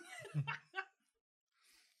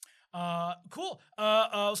 Cool.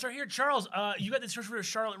 We'll start here. Charles, you got the instruction for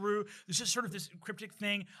Charlotte Roux. This is sort of this cryptic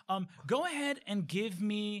thing. Go ahead and give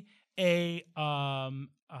me a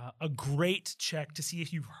great check to see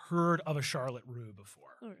if you've heard of a Charlotte Roux before.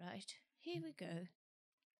 All right, here we go.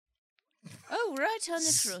 Oh, right on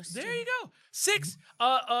the frosting. There you go. 6.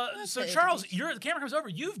 So Okay. Charles, the camera comes over.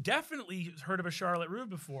 You've definitely heard of a Charlotte Roux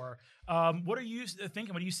before. What are you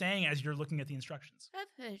thinking? What are you saying as you're looking at the instructions?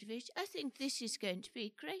 I've heard of it. I think this is going to be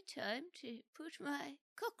a great time to put my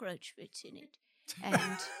cockroach bits in it.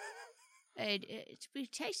 And it's be a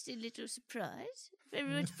tasty little surprise for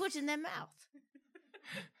everyone to put in their mouth.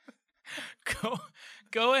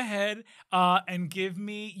 Go ahead and give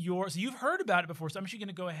me your. So you've heard about it before, so I'm actually going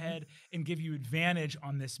to go ahead and give you advantage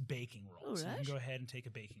on this baking roll. All So you right. can go ahead and take a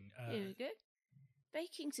baking. Here we go.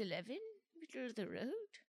 Baking's 11, middle of the road.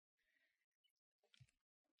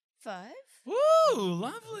 5. Woo,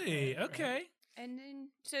 lovely. Okay. And then,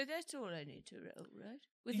 so that's all I need to roll, right?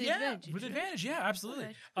 With Yeah, advantage. with right? advantage. Yeah,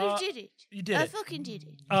 absolutely. All right. We did it. You did I it. fucking did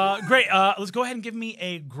it. Great. Let's go ahead and give me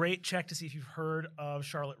a great check to see if you've heard of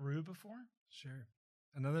Charlotte Roux before. Sure.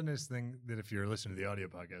 Another nice thing that if you're listening to the audio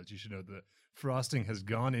podcast, you should know that frosting has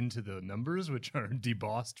gone into the numbers, which are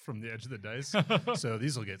debossed from the edge of the dice. So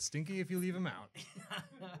these will get stinky if you leave them out.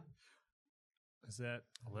 Is that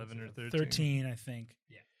 11 or 13? 13, I think.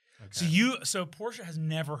 Yeah. Okay. So Portia has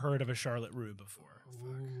never heard of a Charlotte Roux before.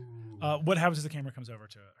 What happens as the camera comes over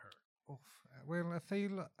to her? Oh, well, I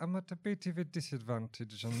feel I'm at a bit of a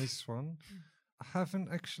disadvantage on this one. I haven't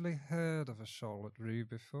actually heard of a Charlotte Roux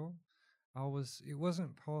before. It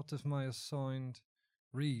wasn't part of my assigned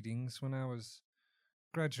readings when I was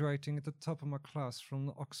graduating at the top of my class from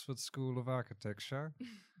the Oxford School of Architecture.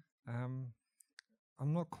 I'm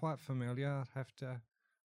not quite familiar. I'd have to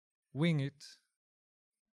wing it.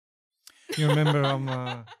 You remember on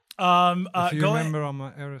my if you Go remember on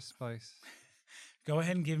my aerospace. Go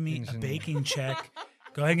ahead and give me a Engineer. baking check.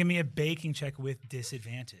 Go ahead and give me a baking check with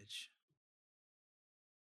disadvantage.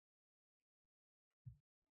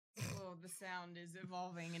 Oh, the sound is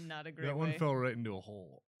evolving in not a great That way. one fell right into a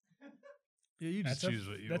hole. Yeah, you just choose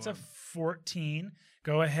what you That's want. a 14.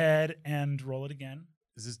 Go ahead and roll it again.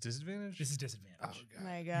 Is this disadvantage? This is disadvantage. Oh,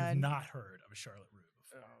 My You've God. not heard of a Charlotte Roux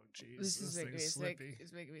before. Oh, jeez. This is making me thing's sick. slippy.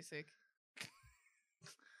 It's making me sick.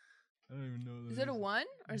 I don't even know. Is it a 1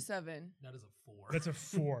 or 7? That is a 4. That's a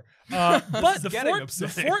 4. But the getting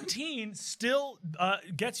 14 still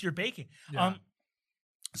gets your baking. Yeah.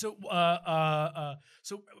 So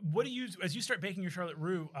what do you, as you start baking your Charlotte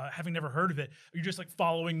Roux, having never heard of it, are you just like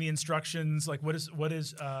following the instructions? Like what is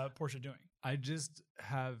Portia doing? I just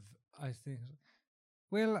have, I think,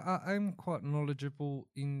 Well, I'm quite knowledgeable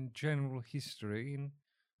in general history, and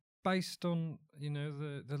based on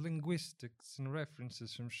the linguistics and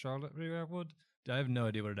references from Charlotte Roux, I have no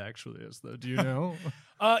idea what it actually is, though. Do you know?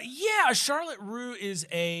 Yeah, a Charlotte Roux is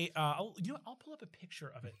a. I'll pull up a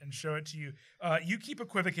picture of it and show it to you. You keep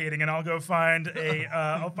equivocating, and I'll go find a.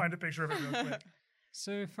 I'll find a picture of it real quick.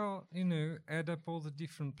 So if I, add up all the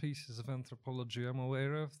different pieces of anthropology I'm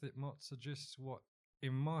aware of, that might suggest what,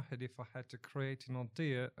 in my head, if I had to create an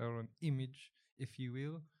idea or an image, if you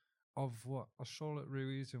will, of what a Charlotte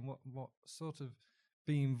roux is and what sort of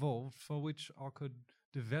be involved for which I could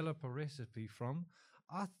develop a recipe from.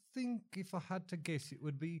 I think if I had to guess, it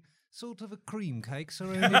would be sort of a cream cake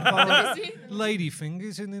surrounded by lady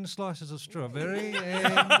fingers and then slices of strawberry.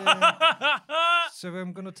 And, so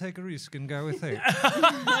I'm going to take a risk and go with it.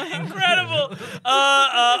 Incredible.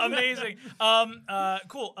 Amazing.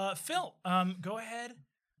 Cool. Phil, go ahead.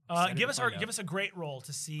 Give us a great roll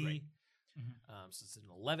to see. Great. So it's an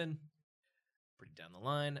 11. Pretty down the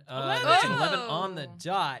line. 11. That's an 11 on the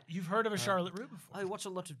dot. You've heard of a Charlotte roux before. I watch a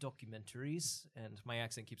lot of documentaries, and my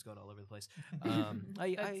accent keeps going all over the place.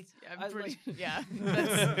 I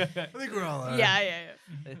think we're all Yeah.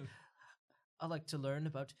 I like to learn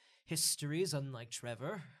about histories, unlike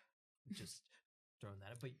Trevor. Just throwing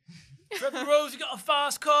that up. But Trevor Rose, you got a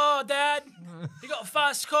fast car, Dad. You got a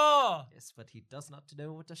fast car. yes, but he does not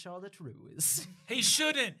know what a Charlotte roux is. He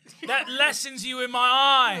shouldn't. That lessens you in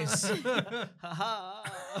my eyes.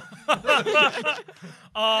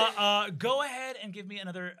 Go ahead and give me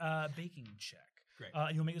another baking check. Great.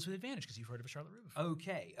 And you'll make this with advantage because you've heard of a Charlotte roux before.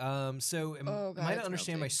 Okay. So am Oh, God, I to it's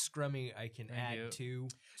understand my melting. scrummy? I can add 2.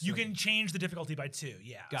 You can change the difficulty by 2.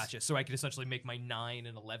 Yeah. Gotcha. So I can essentially make my 9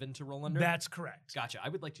 and 11 to roll under. That's correct. Gotcha. I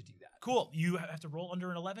would like to do that. Cool. You have to roll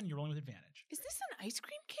under an 11. You're rolling with advantage. Is this an ice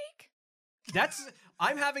cream cake?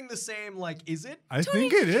 I'm having the same, is it? I Tony,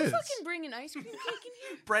 think did it you is. fucking bring an ice cream cake in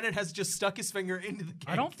here? Brennan has just stuck his finger into the cake.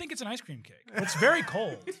 I don't think it's an ice cream cake. It's very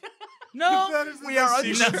cold. No. That is the We are best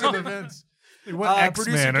unsure. sequence of events. What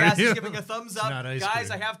Producer X-Man are Cass you? is giving a thumbs up. not ice Guys,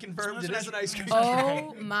 cream. I have confirmed it is an ice cream.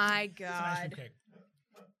 Oh my It's an ice cream god. cake.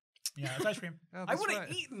 Yeah, it's ice cream. Oh, I that's would have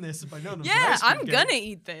right. eaten this if I known it was Yeah, an ice cream I'm cake. gonna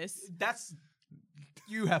eat this. That's...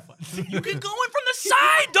 You have fun. You can go in from the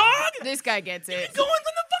side, dog. This guy gets You it. can go in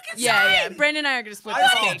from the fucking Yeah, side. yeah. Brandon and I are gonna split I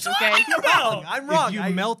this know. cake, okay? I'm wrong. I'm wrong. If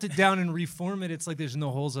you melt it down and reform it, it's like there's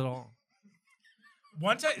no holes at all.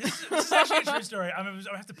 One time, this is actually a true story. I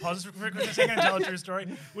have to pause this for a quick second and tell a true story,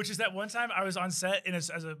 which is that one time I was on set it was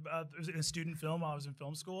in a student film while I was in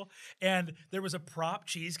film school, and there was a prop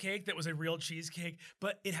cheesecake that was a real cheesecake,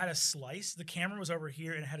 but it had a slice. The camera was over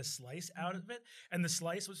here, and it had a slice out of it, and the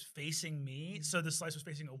slice was facing me, so the slice was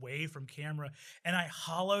facing away from camera, and I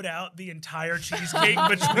hollowed out the entire cheesecake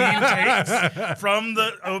between takes from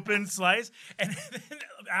the open slice, and then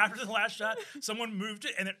after the last shot, someone moved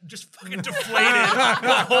it, and it just fucking deflated.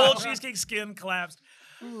 The whole cheesecake skin collapsed.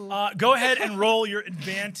 Go ahead and roll your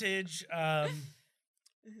advantage.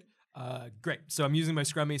 Great. So I'm using my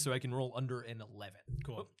scrummy so I can roll under an 11.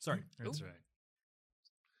 Cool. Oh, sorry. That's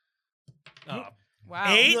right.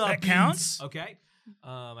 Wow. 8, that counts. Okay.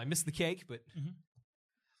 I missed the cake, but...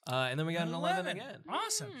 and then we got an 11 again.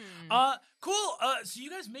 Awesome. Cool. So you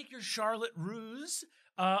guys make your Charlotte roux.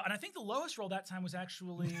 And I think the lowest roll that time was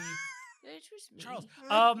actually... It was me. Charles.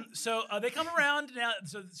 So they come around now.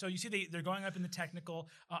 So you see they're going up in the technical.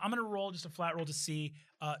 I'm going to roll just a flat roll to see,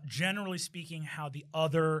 generally speaking, how the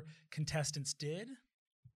other contestants did.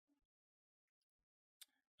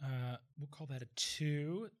 We'll call that a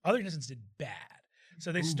 2. Other contestants did bad.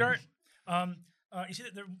 So they start. You see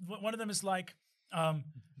that one of them is like,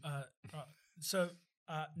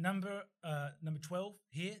 number 12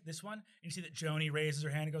 here, this one. And you see that Joni raises her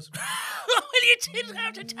hand and goes, well, you didn't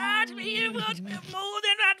have to touch me. You got more than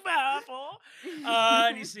that powerful.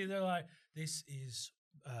 And you see they're like, this is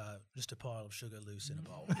just a pile of sugar loose in a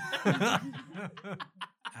bowl.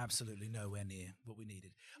 Absolutely nowhere near what we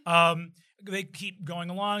needed. They keep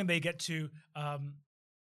going along. They get to,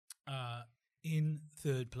 in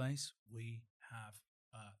third place, we have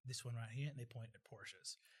this one right here. And they point at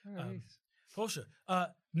Porsche's. Porsche,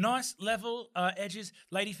 nice level edges,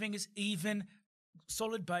 lady fingers, even,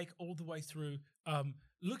 solid bake all the way through.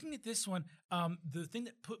 Looking at this one, the thing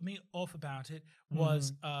that put me off about it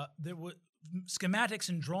was there were schematics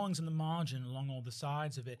and drawings in the margin along all the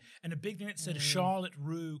sides of it, and a big thing that said Charlotte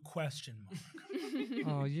Roux ?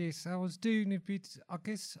 Oh yes, I was doing a bit. I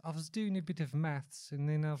guess I was doing a bit of maths, and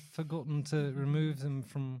then I've forgotten to remove them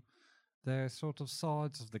from the sort of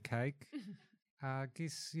sides of the cake. I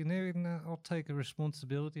guess, and I'll take a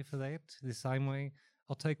responsibility for that. The same way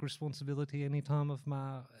I'll take responsibility any time of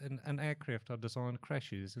an aircraft I design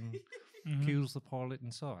crashes and kills the pilot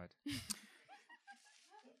inside.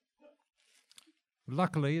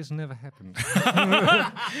 Luckily, it's never happened.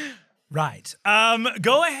 Right.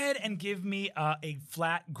 Go ahead and give me a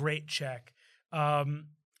flat great check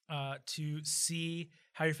to see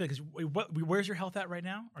how you're feeling. Because where's your health at right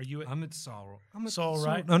now? Are you at... I'm at sorrow. Sorrow,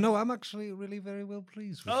 right? No, I'm actually really very well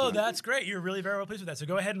pleased with that. That's great. You're really very well pleased with that. So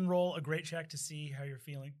go ahead and roll a great check to see how you're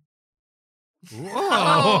feeling.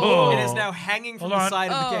 It is now hanging from Hold the on.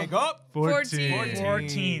 side of the cake. Oh, 14.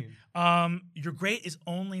 14. Your great is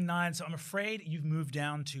only 9, so I'm afraid you've moved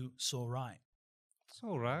down to Soul Right. It's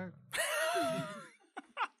all right.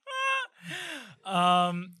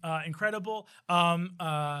 Incredible.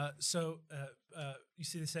 You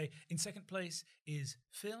see, they say in second place is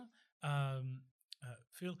Phil.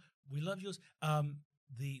 Phil, we love yours.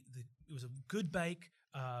 It was a good bake.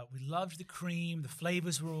 We loved the cream. The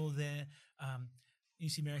flavors were all there. You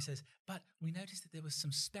see, Mary says, but we noticed that there was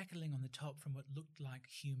some speckling on the top from what looked like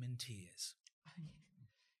human tears.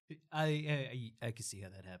 I can see how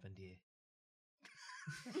that happened. Yeah.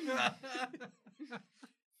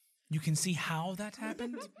 You can see how that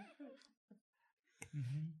happened?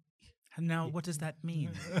 And now, what does that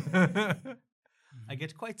mean? I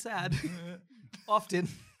get quite sad. Often.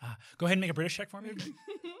 Go ahead and make a British check for me.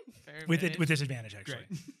 With disadvantage, actually.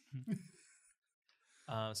 Great.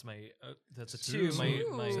 So that's a 2. My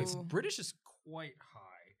British is quite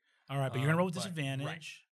high. All right, but you're gonna roll with disadvantage. Right.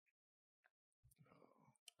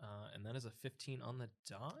 And that is a 15 on the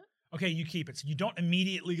dot. Okay, you keep it. So you don't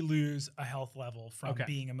immediately lose a health level from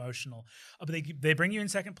being emotional. But they bring you in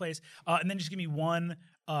second place. And then just give me one.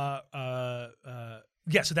 So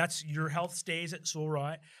that's your health stays at Soul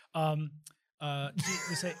Right.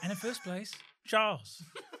 They say, and in first place, Charles.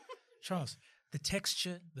 Charles, the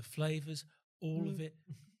texture, the flavors, all of it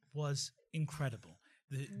was incredible.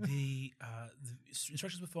 The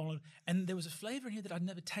instructions were followed, and there was a flavor in here that I'd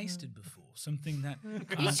never tasted before. Something that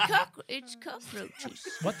It's cockroaches.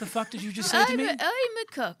 What the fuck did you just say to me? I'm a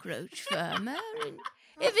cockroach farmer, and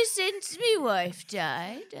ever since my wife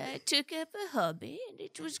died, I took up a hobby, and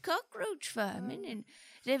it was cockroach farming, and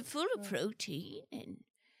they're full of protein and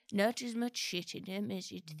not as much shit in them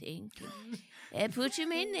as you'd think. And I put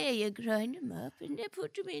them in there, you grind them up, and I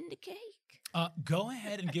put them in the cake. Go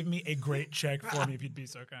ahead and give me a great check for me if you'd be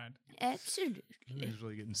so kind. Absolutely. I'm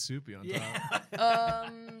usually getting soupy on top.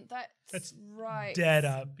 That's right. Dead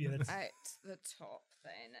up. Yeah, that's. At the top,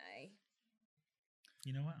 then, eh?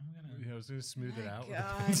 You know what? I'm gonna. Yeah, I was gonna smooth it out. God.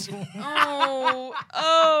 With a pencil.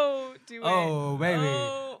 Do it. Oh, baby.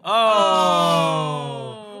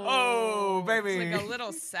 Oh, baby. It's like a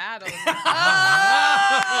little saddle.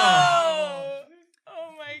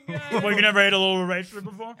 Oh my God. Well, you never ate a little eraser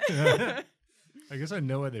before? I guess I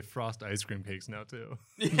know why they frost ice cream cakes now too.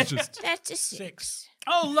 It's just That's a 6.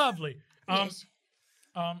 Oh, lovely. Yes.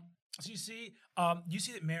 So you see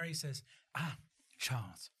that Mary says,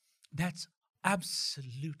 Charles, that's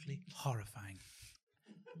absolutely horrifying.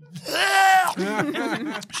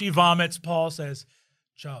 She vomits. Paul says,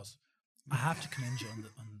 Charles, I have to commend you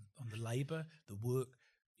on the labor, the work.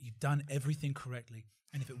 You've done everything correctly.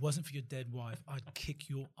 And if it wasn't for your dead wife, I'd kick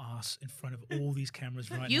your ass in front of all these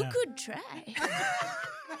cameras right now. You could try.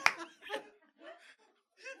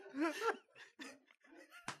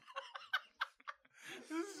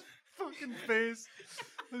 this fucking face.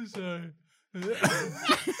 I'm sorry.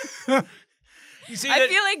 You see I that,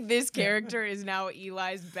 feel like this character is now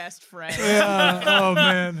Eli's best friend. Yeah. Oh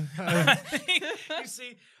man.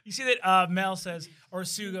 you see that Mel says, or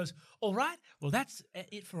Sue goes, all right, well, that's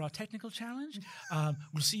it for our technical challenge.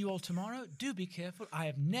 We'll see you all tomorrow. Do be careful. I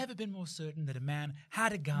have never been more certain that a man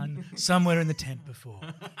had a gun somewhere in the tent before.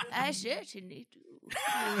 I certainly do.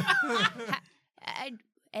 And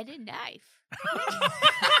a knife.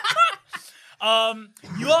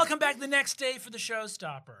 You all come back the next day for the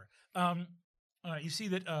showstopper. You see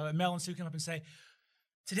that Mel and Sue come up and say,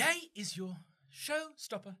 today is your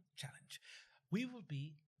showstopper challenge. We will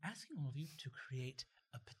be asking all of you to create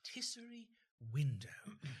a patisserie window.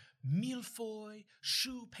 Millefeuille,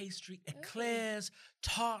 choux pastry, eclairs,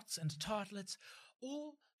 tarts and tartlets,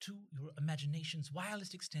 all to your imagination's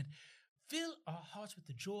wildest extent. Fill our hearts with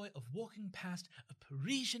the joy of walking past a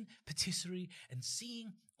Parisian patisserie and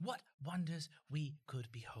seeing what wonders we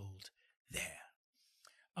could behold there.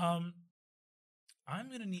 I'm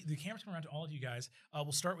going to need the cameras come around to all of you guys.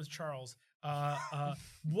 We'll start with Charles.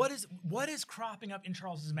 What is cropping up in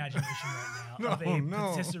Charles's imagination right now of a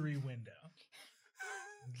patisserie window?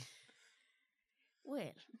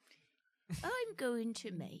 Well, I'm going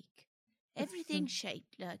to make everything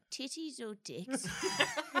shaped like titties or dicks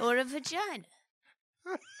or a vagina.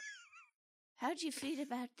 How do you feel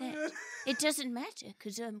about that? It doesn't matter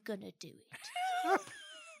because I'm going to do it.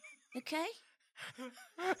 Okay?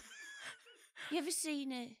 You ever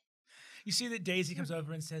seen it? You see that Daisy comes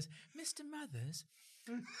over and says, Mr. Mothers,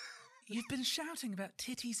 you've been shouting about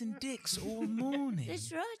titties and dicks all morning.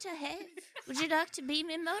 That's right, I have. Would you like to be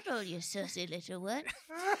my model, you sussy little one?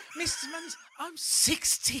 Mr. Mothers, I'm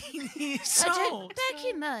 16 years I old. don't, back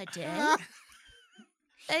in my day,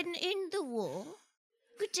 and in the war,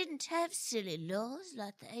 We didn't have silly laws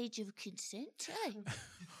like the age of consent.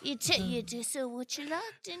 You saw what you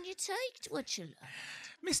liked and you taked what you liked.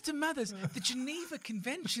 Mr. Mothers, the Geneva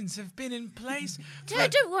Conventions have been in place. I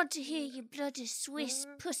don't want to hear your bloody Swiss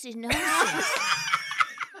pussy nonsense.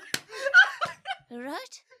 All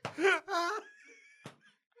right?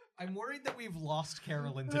 I'm worried that we've lost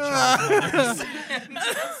Carolyn to Charles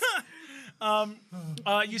Mothers.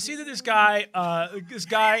 You see that this guy,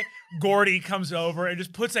 Gordy, comes over and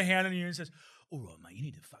just puts a hand on you and says, "All right, mate, you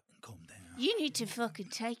need to fucking calm down." You need to fucking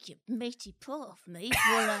take your meaty paw off me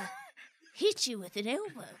before I hit you with an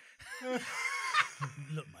elbow.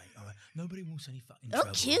 Look, mate, all right, nobody wants any fucking trouble.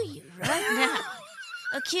 I'll kill you right now.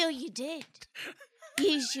 I'll kill you dead.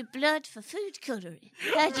 Use your blood for food coloring.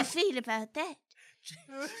 How do you feel about that?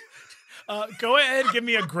 Go ahead and give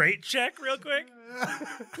me a great check real quick.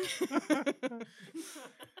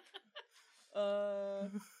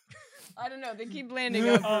 I don't know. They keep landing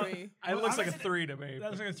up for me. It looks like a 3 to me.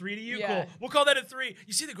 That looks like a 3 to you? Yeah. Cool. We'll call that a 3.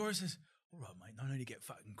 You see the Gordy says, "All right, mate, no need to get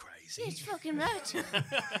fucking crazy." That's fucking right.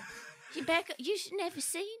 You should never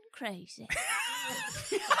seen crazy.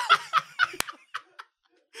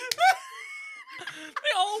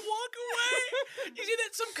 They all walk away. You see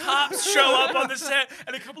that some cops show up on the set,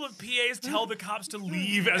 and a couple of PAs tell the cops to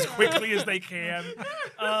leave as quickly as they can.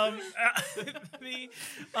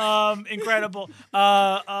 Incredible.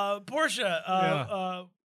 Portia,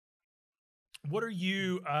 what are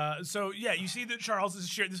you? So yeah, you see that Charles is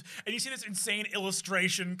sharing this, and you see this insane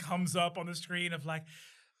illustration comes up on the screen of like,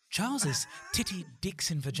 Charles's titty,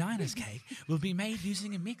 dicks, and vaginas cake will be made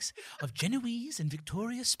using a mix of Genoese and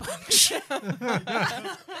Victoria sponge.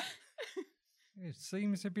 He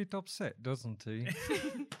seems a bit upset, doesn't he?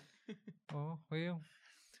 Oh, well,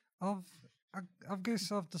 I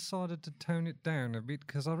guess I've decided to tone it down a bit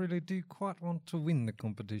because I really do quite want to win the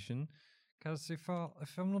competition. Because if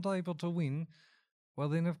I'm not able to win, well,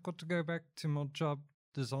 then I've got to go back to my job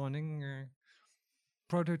designing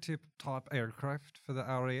prototype type aircraft for the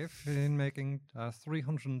RAF and making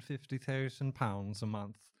 £350,000 a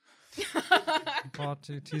month. But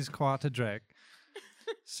it is quite a drag.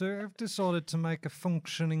 So I've decided to make a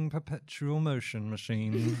functioning perpetual motion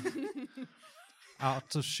machine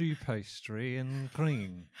out of shoe pastry and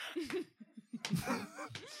cream.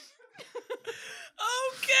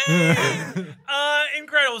 Okay.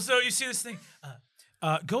 Incredible. So you see this thing.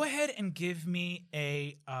 Go ahead and give me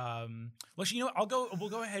a. Well, actually, you know what? We'll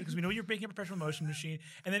go ahead because we know you're making a perpetual motion machine,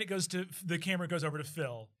 and then it goes to the camera goes over to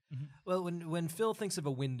Phil. Well, when Phil thinks of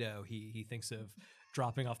a window, he thinks of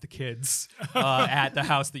dropping off the kids at the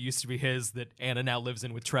house that used to be his that Anna now lives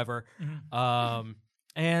in with Trevor. And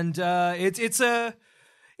it's he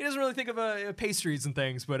doesn't really think of pastries and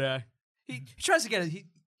things, but he tries to get it.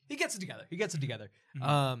 He gets it together. He gets it together.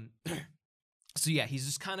 So yeah, he's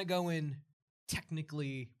just kind of going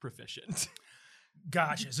technically proficient.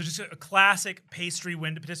 Gotcha. So just a classic patisserie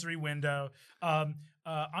window. I'm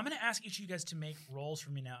going to ask each of you guys to make rolls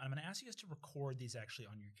for me now. And I'm going to ask you guys to record these actually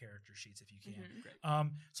on your character sheets if you can. Great.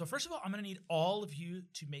 So first of all, I'm going to need all of you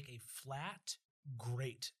to make a flat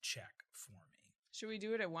great check for me. Should we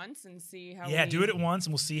do it at once and see how? Yeah, do it at once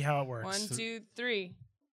and we'll see how it works. 1, 2, 3.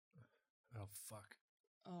 Oh, fuck.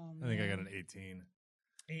 Oh, I think I got an 18.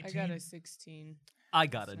 18. I got a 16. I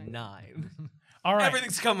got a 9. All right.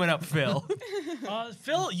 Everything's coming up, Phil.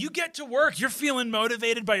 Phil, you get to work. You're feeling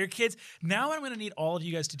motivated by your kids. Now what I'm going to need all of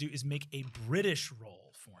you guys to do is make a British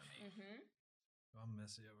roll for me. I'm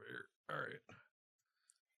messy over here. All right.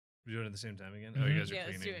 We're doing it at the same time again? Oh, you guys are Yeah,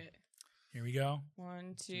 cleaning. let's do it. Here we go.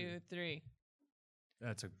 1, 2, 3.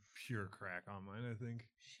 That's a pure crack on mine, I think.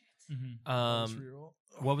 Let's reroll.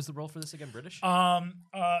 What was the roll for this again? British? So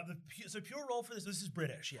pure roll for this is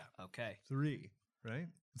British, yeah. Okay. 3, right?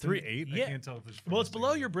 3, 8? yeah. I can't tell if it's Well, it's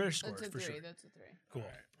below your British scores That's a for 3. sure. That's a 3. Cool.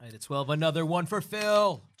 I had a 12. Another one for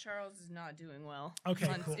Phil. Charles is not doing well. Okay,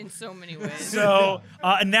 cool. In so many ways. So,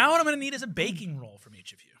 and now what I'm going to need is a baking roll from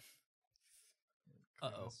each of you.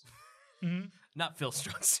 Uh-oh. Not Phil's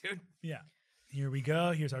strong suit. Yeah. Here we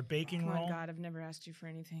go. Here's our baking Oh roll. my God, I've never asked you for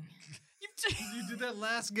anything. You did that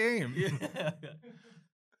last game.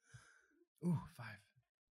 Ooh, 5.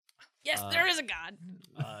 Yes, there is a God.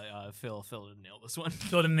 Phil didn't nail this one.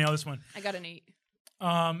 Phil didn't nail this one. I got an 8.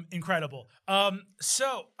 Incredible.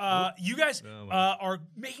 So you guys are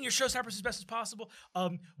making your showstoppers as best as possible.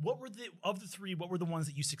 What were the 3? What were the ones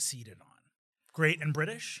that you succeeded on? Great and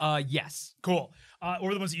British. Yes. Cool. What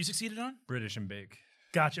were the ones that you succeeded on? British and bake.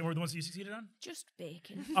 Gotcha. And what were the ones that you succeeded on? Just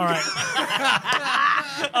bacon. All right.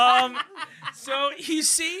 So you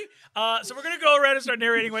see, so we're gonna go around and start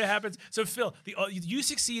narrating what happens. So Phil, you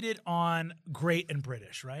succeeded on Great and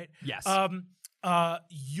British, right? Yes.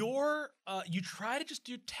 You try to just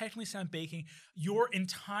do technically sound baking. Your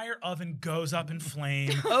entire oven goes up in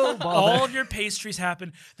flame. Oh, bother. All of your pastries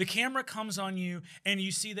happen. The camera comes on you, and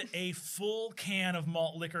you see that a full can of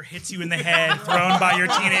malt liquor hits you in the head, thrown by your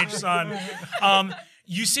teenage son.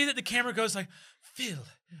 You see that the camera goes like, Phil,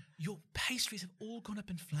 your pastries have all gone up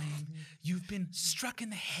in flame. You've been struck in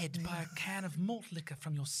the head by a can of malt liquor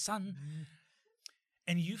from your son.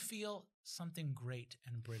 And you feel something great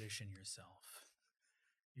and British in yourself.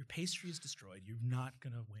 Your pastry is destroyed. You're not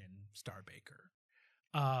going to win Star Baker.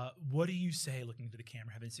 What do you say looking into the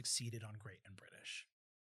camera, having succeeded on Great and British?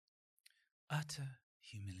 Utter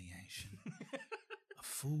humiliation. A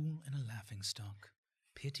fool and a laughingstock,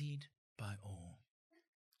 pitied by all.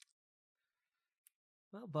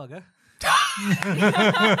 Well, bugger.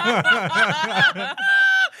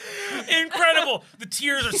 Incredible. The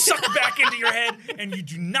tears are sucked back into your head, and you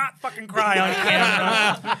do not fucking cry on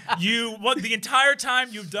camera. The entire time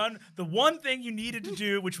you've done the one thing you needed to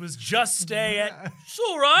do, which was just stay at, it's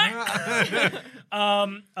all right.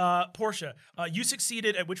 Portia, you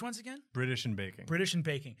succeeded at which ones again? British and baking. British and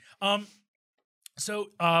baking.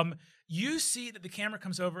 You see that the camera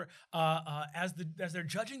comes over as they're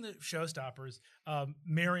judging the showstoppers.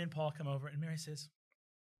 Mary and Paul come over, and Mary says,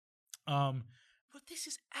 "Well, this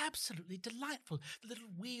is absolutely delightful. The little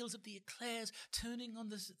wheels of the eclairs turning on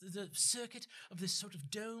the circuit of this sort of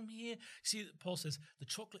dome here." See, Paul says the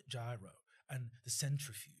chocolate gyro and the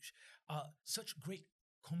centrifuge are such great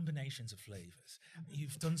combinations of flavors.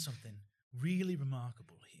 You've done something really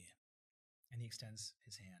remarkable here. And he extends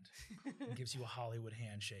his hand and gives you a Hollywood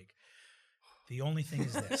handshake. The only thing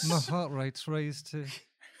is this. My heart rate's raised to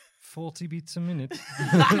 40 beats a minute.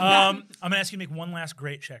 I'm going to ask you to make one last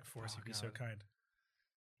great check for us, if you'd be so kind.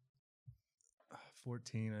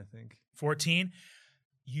 14, I think. 14.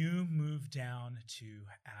 You move down to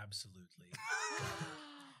absolutely.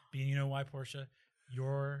 But you know why, Portia?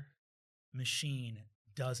 Your machine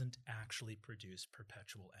doesn't actually produce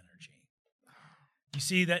perpetual energy. You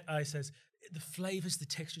see that I says, the flavors, the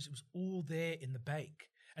textures, it was all there in the bake.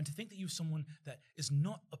 And to think that you're someone that is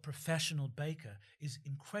not a professional baker is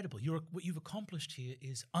incredible. What you've accomplished here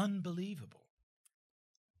is unbelievable.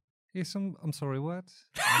 Yes, I'm sorry, what?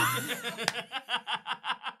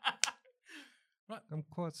 Right. I'm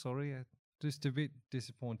quite sorry. I'm just a bit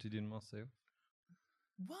disappointed in myself.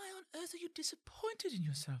 Why on earth are you disappointed in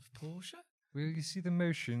yourself, Portia? Well, you see the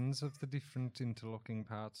motions of the different interlocking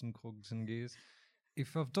parts and cogs and gears.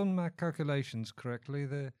 If I've done my calculations correctly,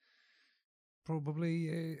 they're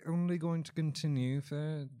probably only going to continue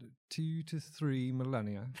for 2 to 3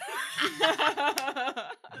 millennia.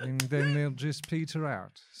 And then they'll just peter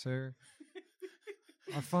out. So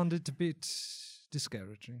I find it a bit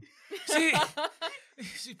discouraging. See,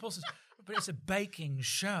 Paul says, but it's a baking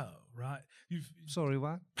show, right? Sorry,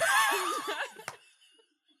 what?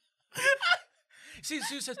 See,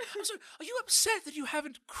 Sue says, I'm sorry, are you upset that you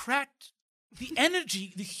haven't cracked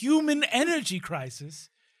the human energy crisis?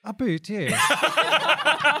 A bit, yeah.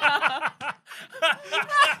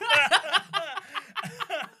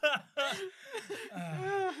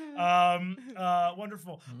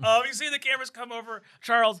 Wonderful. You see the cameras come over.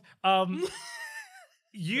 Charles,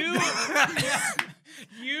 you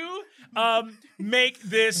make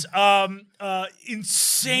this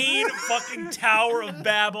insane fucking Tower of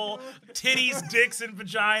Babel, titties, dicks, and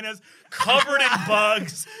vaginas, covered in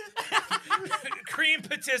bugs, cream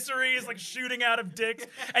patisseries like shooting out of dicks,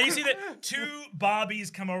 and you see that 2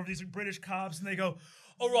 bobbies come over, these British cops, and they go,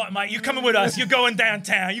 "All right, mate, you're coming with us. You're going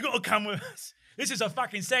downtown. You got to come with us. This is a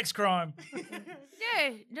fucking sex crime."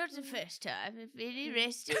 No, not the first time I've been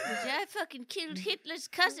arrested, but I fucking killed Hitler's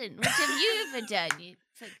cousin. What have you ever done, you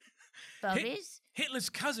bobbies? Hitler's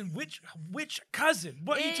cousin? Which cousin?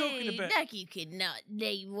 What are you talking about? Like you cannot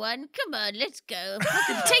name one. Come on, let's go. I'll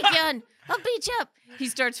fucking take you on. I'll beat you up. He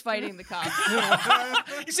starts fighting the cops.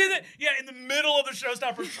 You see that? Yeah, in the middle of the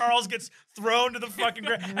showstopper, Charles gets thrown to the fucking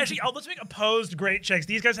ground. Actually, let's make opposed great checks.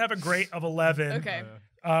 These guys have a great of 11. Okay.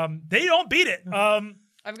 They don't beat it.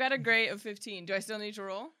 I've got a grade of 15. Do I still need to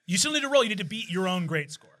roll? You still need to roll. You need to beat your own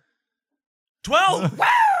great score. 12!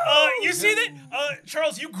 You see that?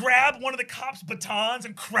 Charles, you grab one of the cop's batons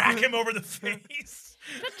and crack him over the face.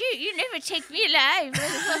 Fuck you never take me alive,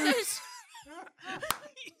 motherfuckers.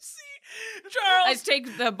 You see? Charles! I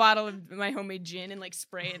take the bottle of my homemade gin and like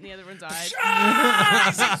spray it in the other one's eyes.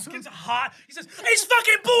 He says, his skin's hot. He says, "It's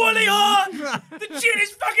fucking boiling hot! The gin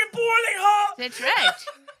is fucking boiling hot!" That's right.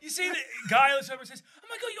 You see the guy looks over and says, "Oh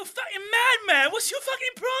my God, you're a fucking madman! What's your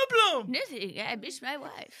fucking problem?" Nothing. I miss my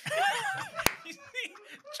wife. You see,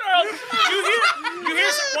 Charles, you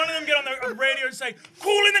hear one of them get on the radio and say,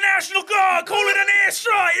 "Call in the National Guard, call in an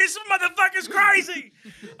airstrike, this motherfucker's crazy."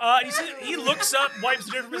 And he looks up, wipes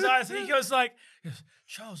the dirt from his eyes, and he goes like,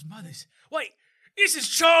 "Charles Mothers, wait, this is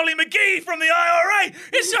Charlie McGee from the IRA.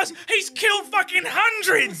 It's just, he's killed fucking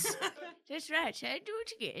hundreds." That's right, I'll do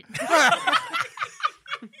it again.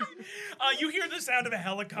 You hear the sound of a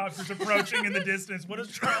helicopter's approaching in the distance. What does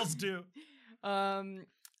Charles do?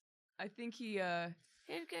 I think he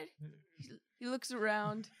looks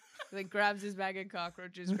around, like grabs his bag of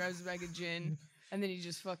cockroaches, grabs his bag of gin, and then he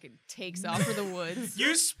just fucking takes off for the woods.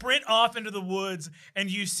 You sprint off into the woods, and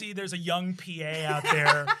you see there's a young PA out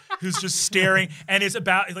there who's just staring, and is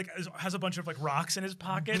about has a bunch of like rocks in his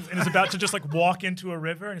pockets, and is about to just like walk into a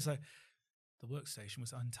river, and he's like, "The workstation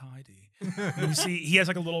was untidy." And you see he has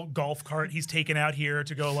like a little golf cart he's taken out here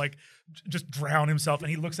to go like just drown himself, and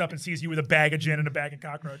he looks up and sees you with a bag of gin and a bag of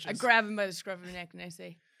cockroaches. I grab him by the scruff of the neck and I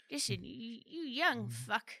say, Listen, you young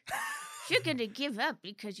fuck. You're gonna give up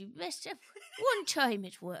because you messed up one time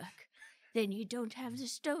at work. Then you don't have the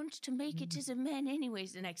stones to make it as a man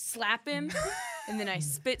anyways. and I slap him, and then I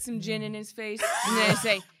spit some gin in his face, and then I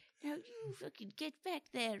say, Now you fucking get back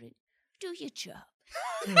there and do your job.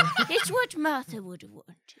 It's what Martha would have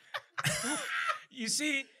wanted. You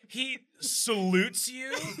see, he salutes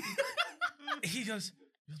you. He goes,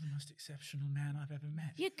 "You're the most exceptional man I've ever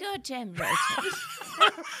met." You're goddamn right.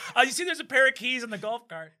 You see there's a pair of keys in the golf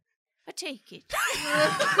cart. I take it.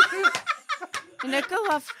 And I go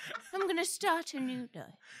off. I'm gonna start a new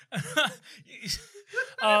life.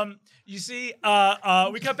 You see,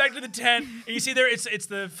 we come back to the tent, and you see there, it's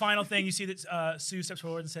the final thing. You see that Sue steps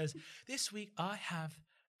forward and says, "This week I have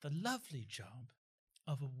the lovely job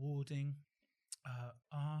of awarding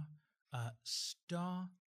our Star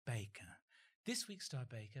Baker. This week's Star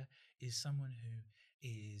Baker is someone who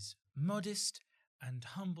is modest and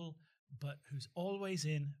humble, but who's always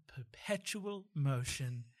in perpetual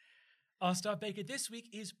motion. Our Star Baker this week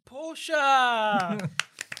is Portia."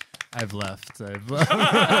 I've left.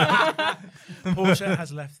 Portia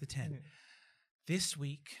has left the tent. This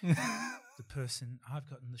week, the person, I've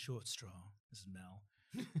gotten the short straw, this is Mel.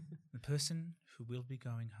 The person who will be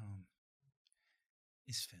going home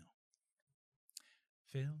is Phil.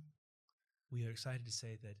 Phil, we are excited to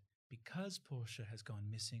say that because Portia has gone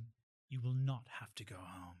missing, you will not have to go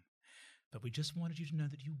home. But we just wanted you to know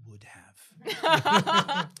that you would have.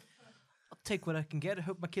 I'll take what I can get. I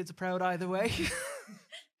hope my kids are proud either way.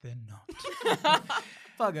 They're not.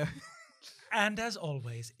 Bugger. And as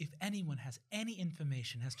always, if anyone has any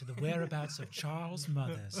information as to the whereabouts of Charles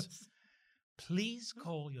Mothers, please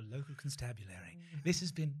call your local constabulary. This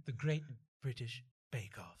has been the Great British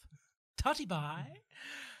Bake Off. Totty bye.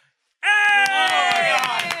 Hey! Oh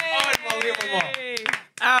my God. Unbelievable.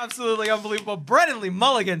 Absolutely unbelievable. Brennan Lee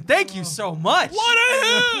Mulligan, thank you so much. What a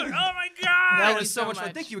hoot! Oh my God! That was so much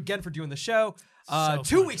fun. Thank you again for doing the show.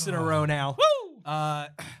 2 weeks in a row now. Woo!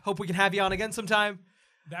 Hope we can have you on again sometime.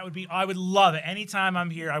 That would be, I would love it. Anytime I'm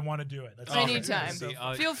here, I want to do it. That's anytime.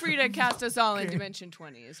 Feel free to cast us all in Dimension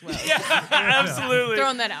 20 as well. Yeah, absolutely.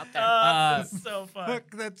 Throwing that out there. That's so fun.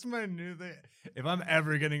 Look, that's my new thing. If I'm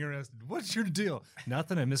ever getting arrested, what's your deal?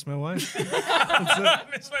 Nothing. I miss my wife. I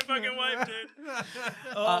miss my fucking wife, dude.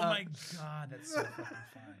 Oh my God, that's so fucking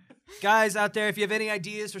fun. Guys out there, if you have any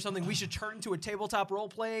ideas for something we should turn into a tabletop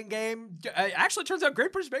role-playing game, actually turns out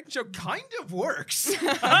Great British Baking Show kind of works.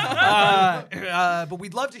 But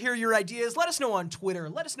we'd love to hear your ideas. Let us know on Twitter.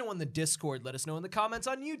 Let us know on the Discord. Let us know in the comments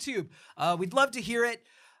on YouTube. We'd love to hear it.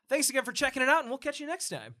 Thanks again for checking it out, and we'll catch you next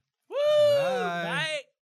time. Woo! Bye.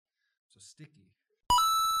 So sticky.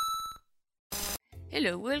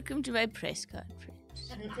 Hello, welcome to my press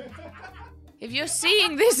conference. If you're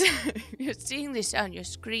seeing this, on your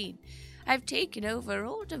screen, I've taken over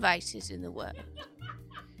all devices in the world.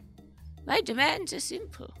 My demands are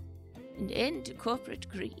simple: an end to corporate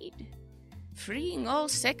greed, freeing all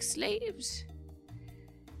sex slaves,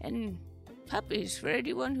 and puppies for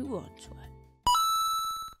anyone who wants one.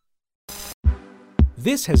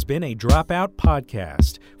 This has been a Dropout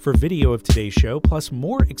podcast. For video of today's show, plus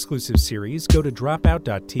more exclusive series, go to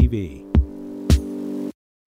dropout.tv.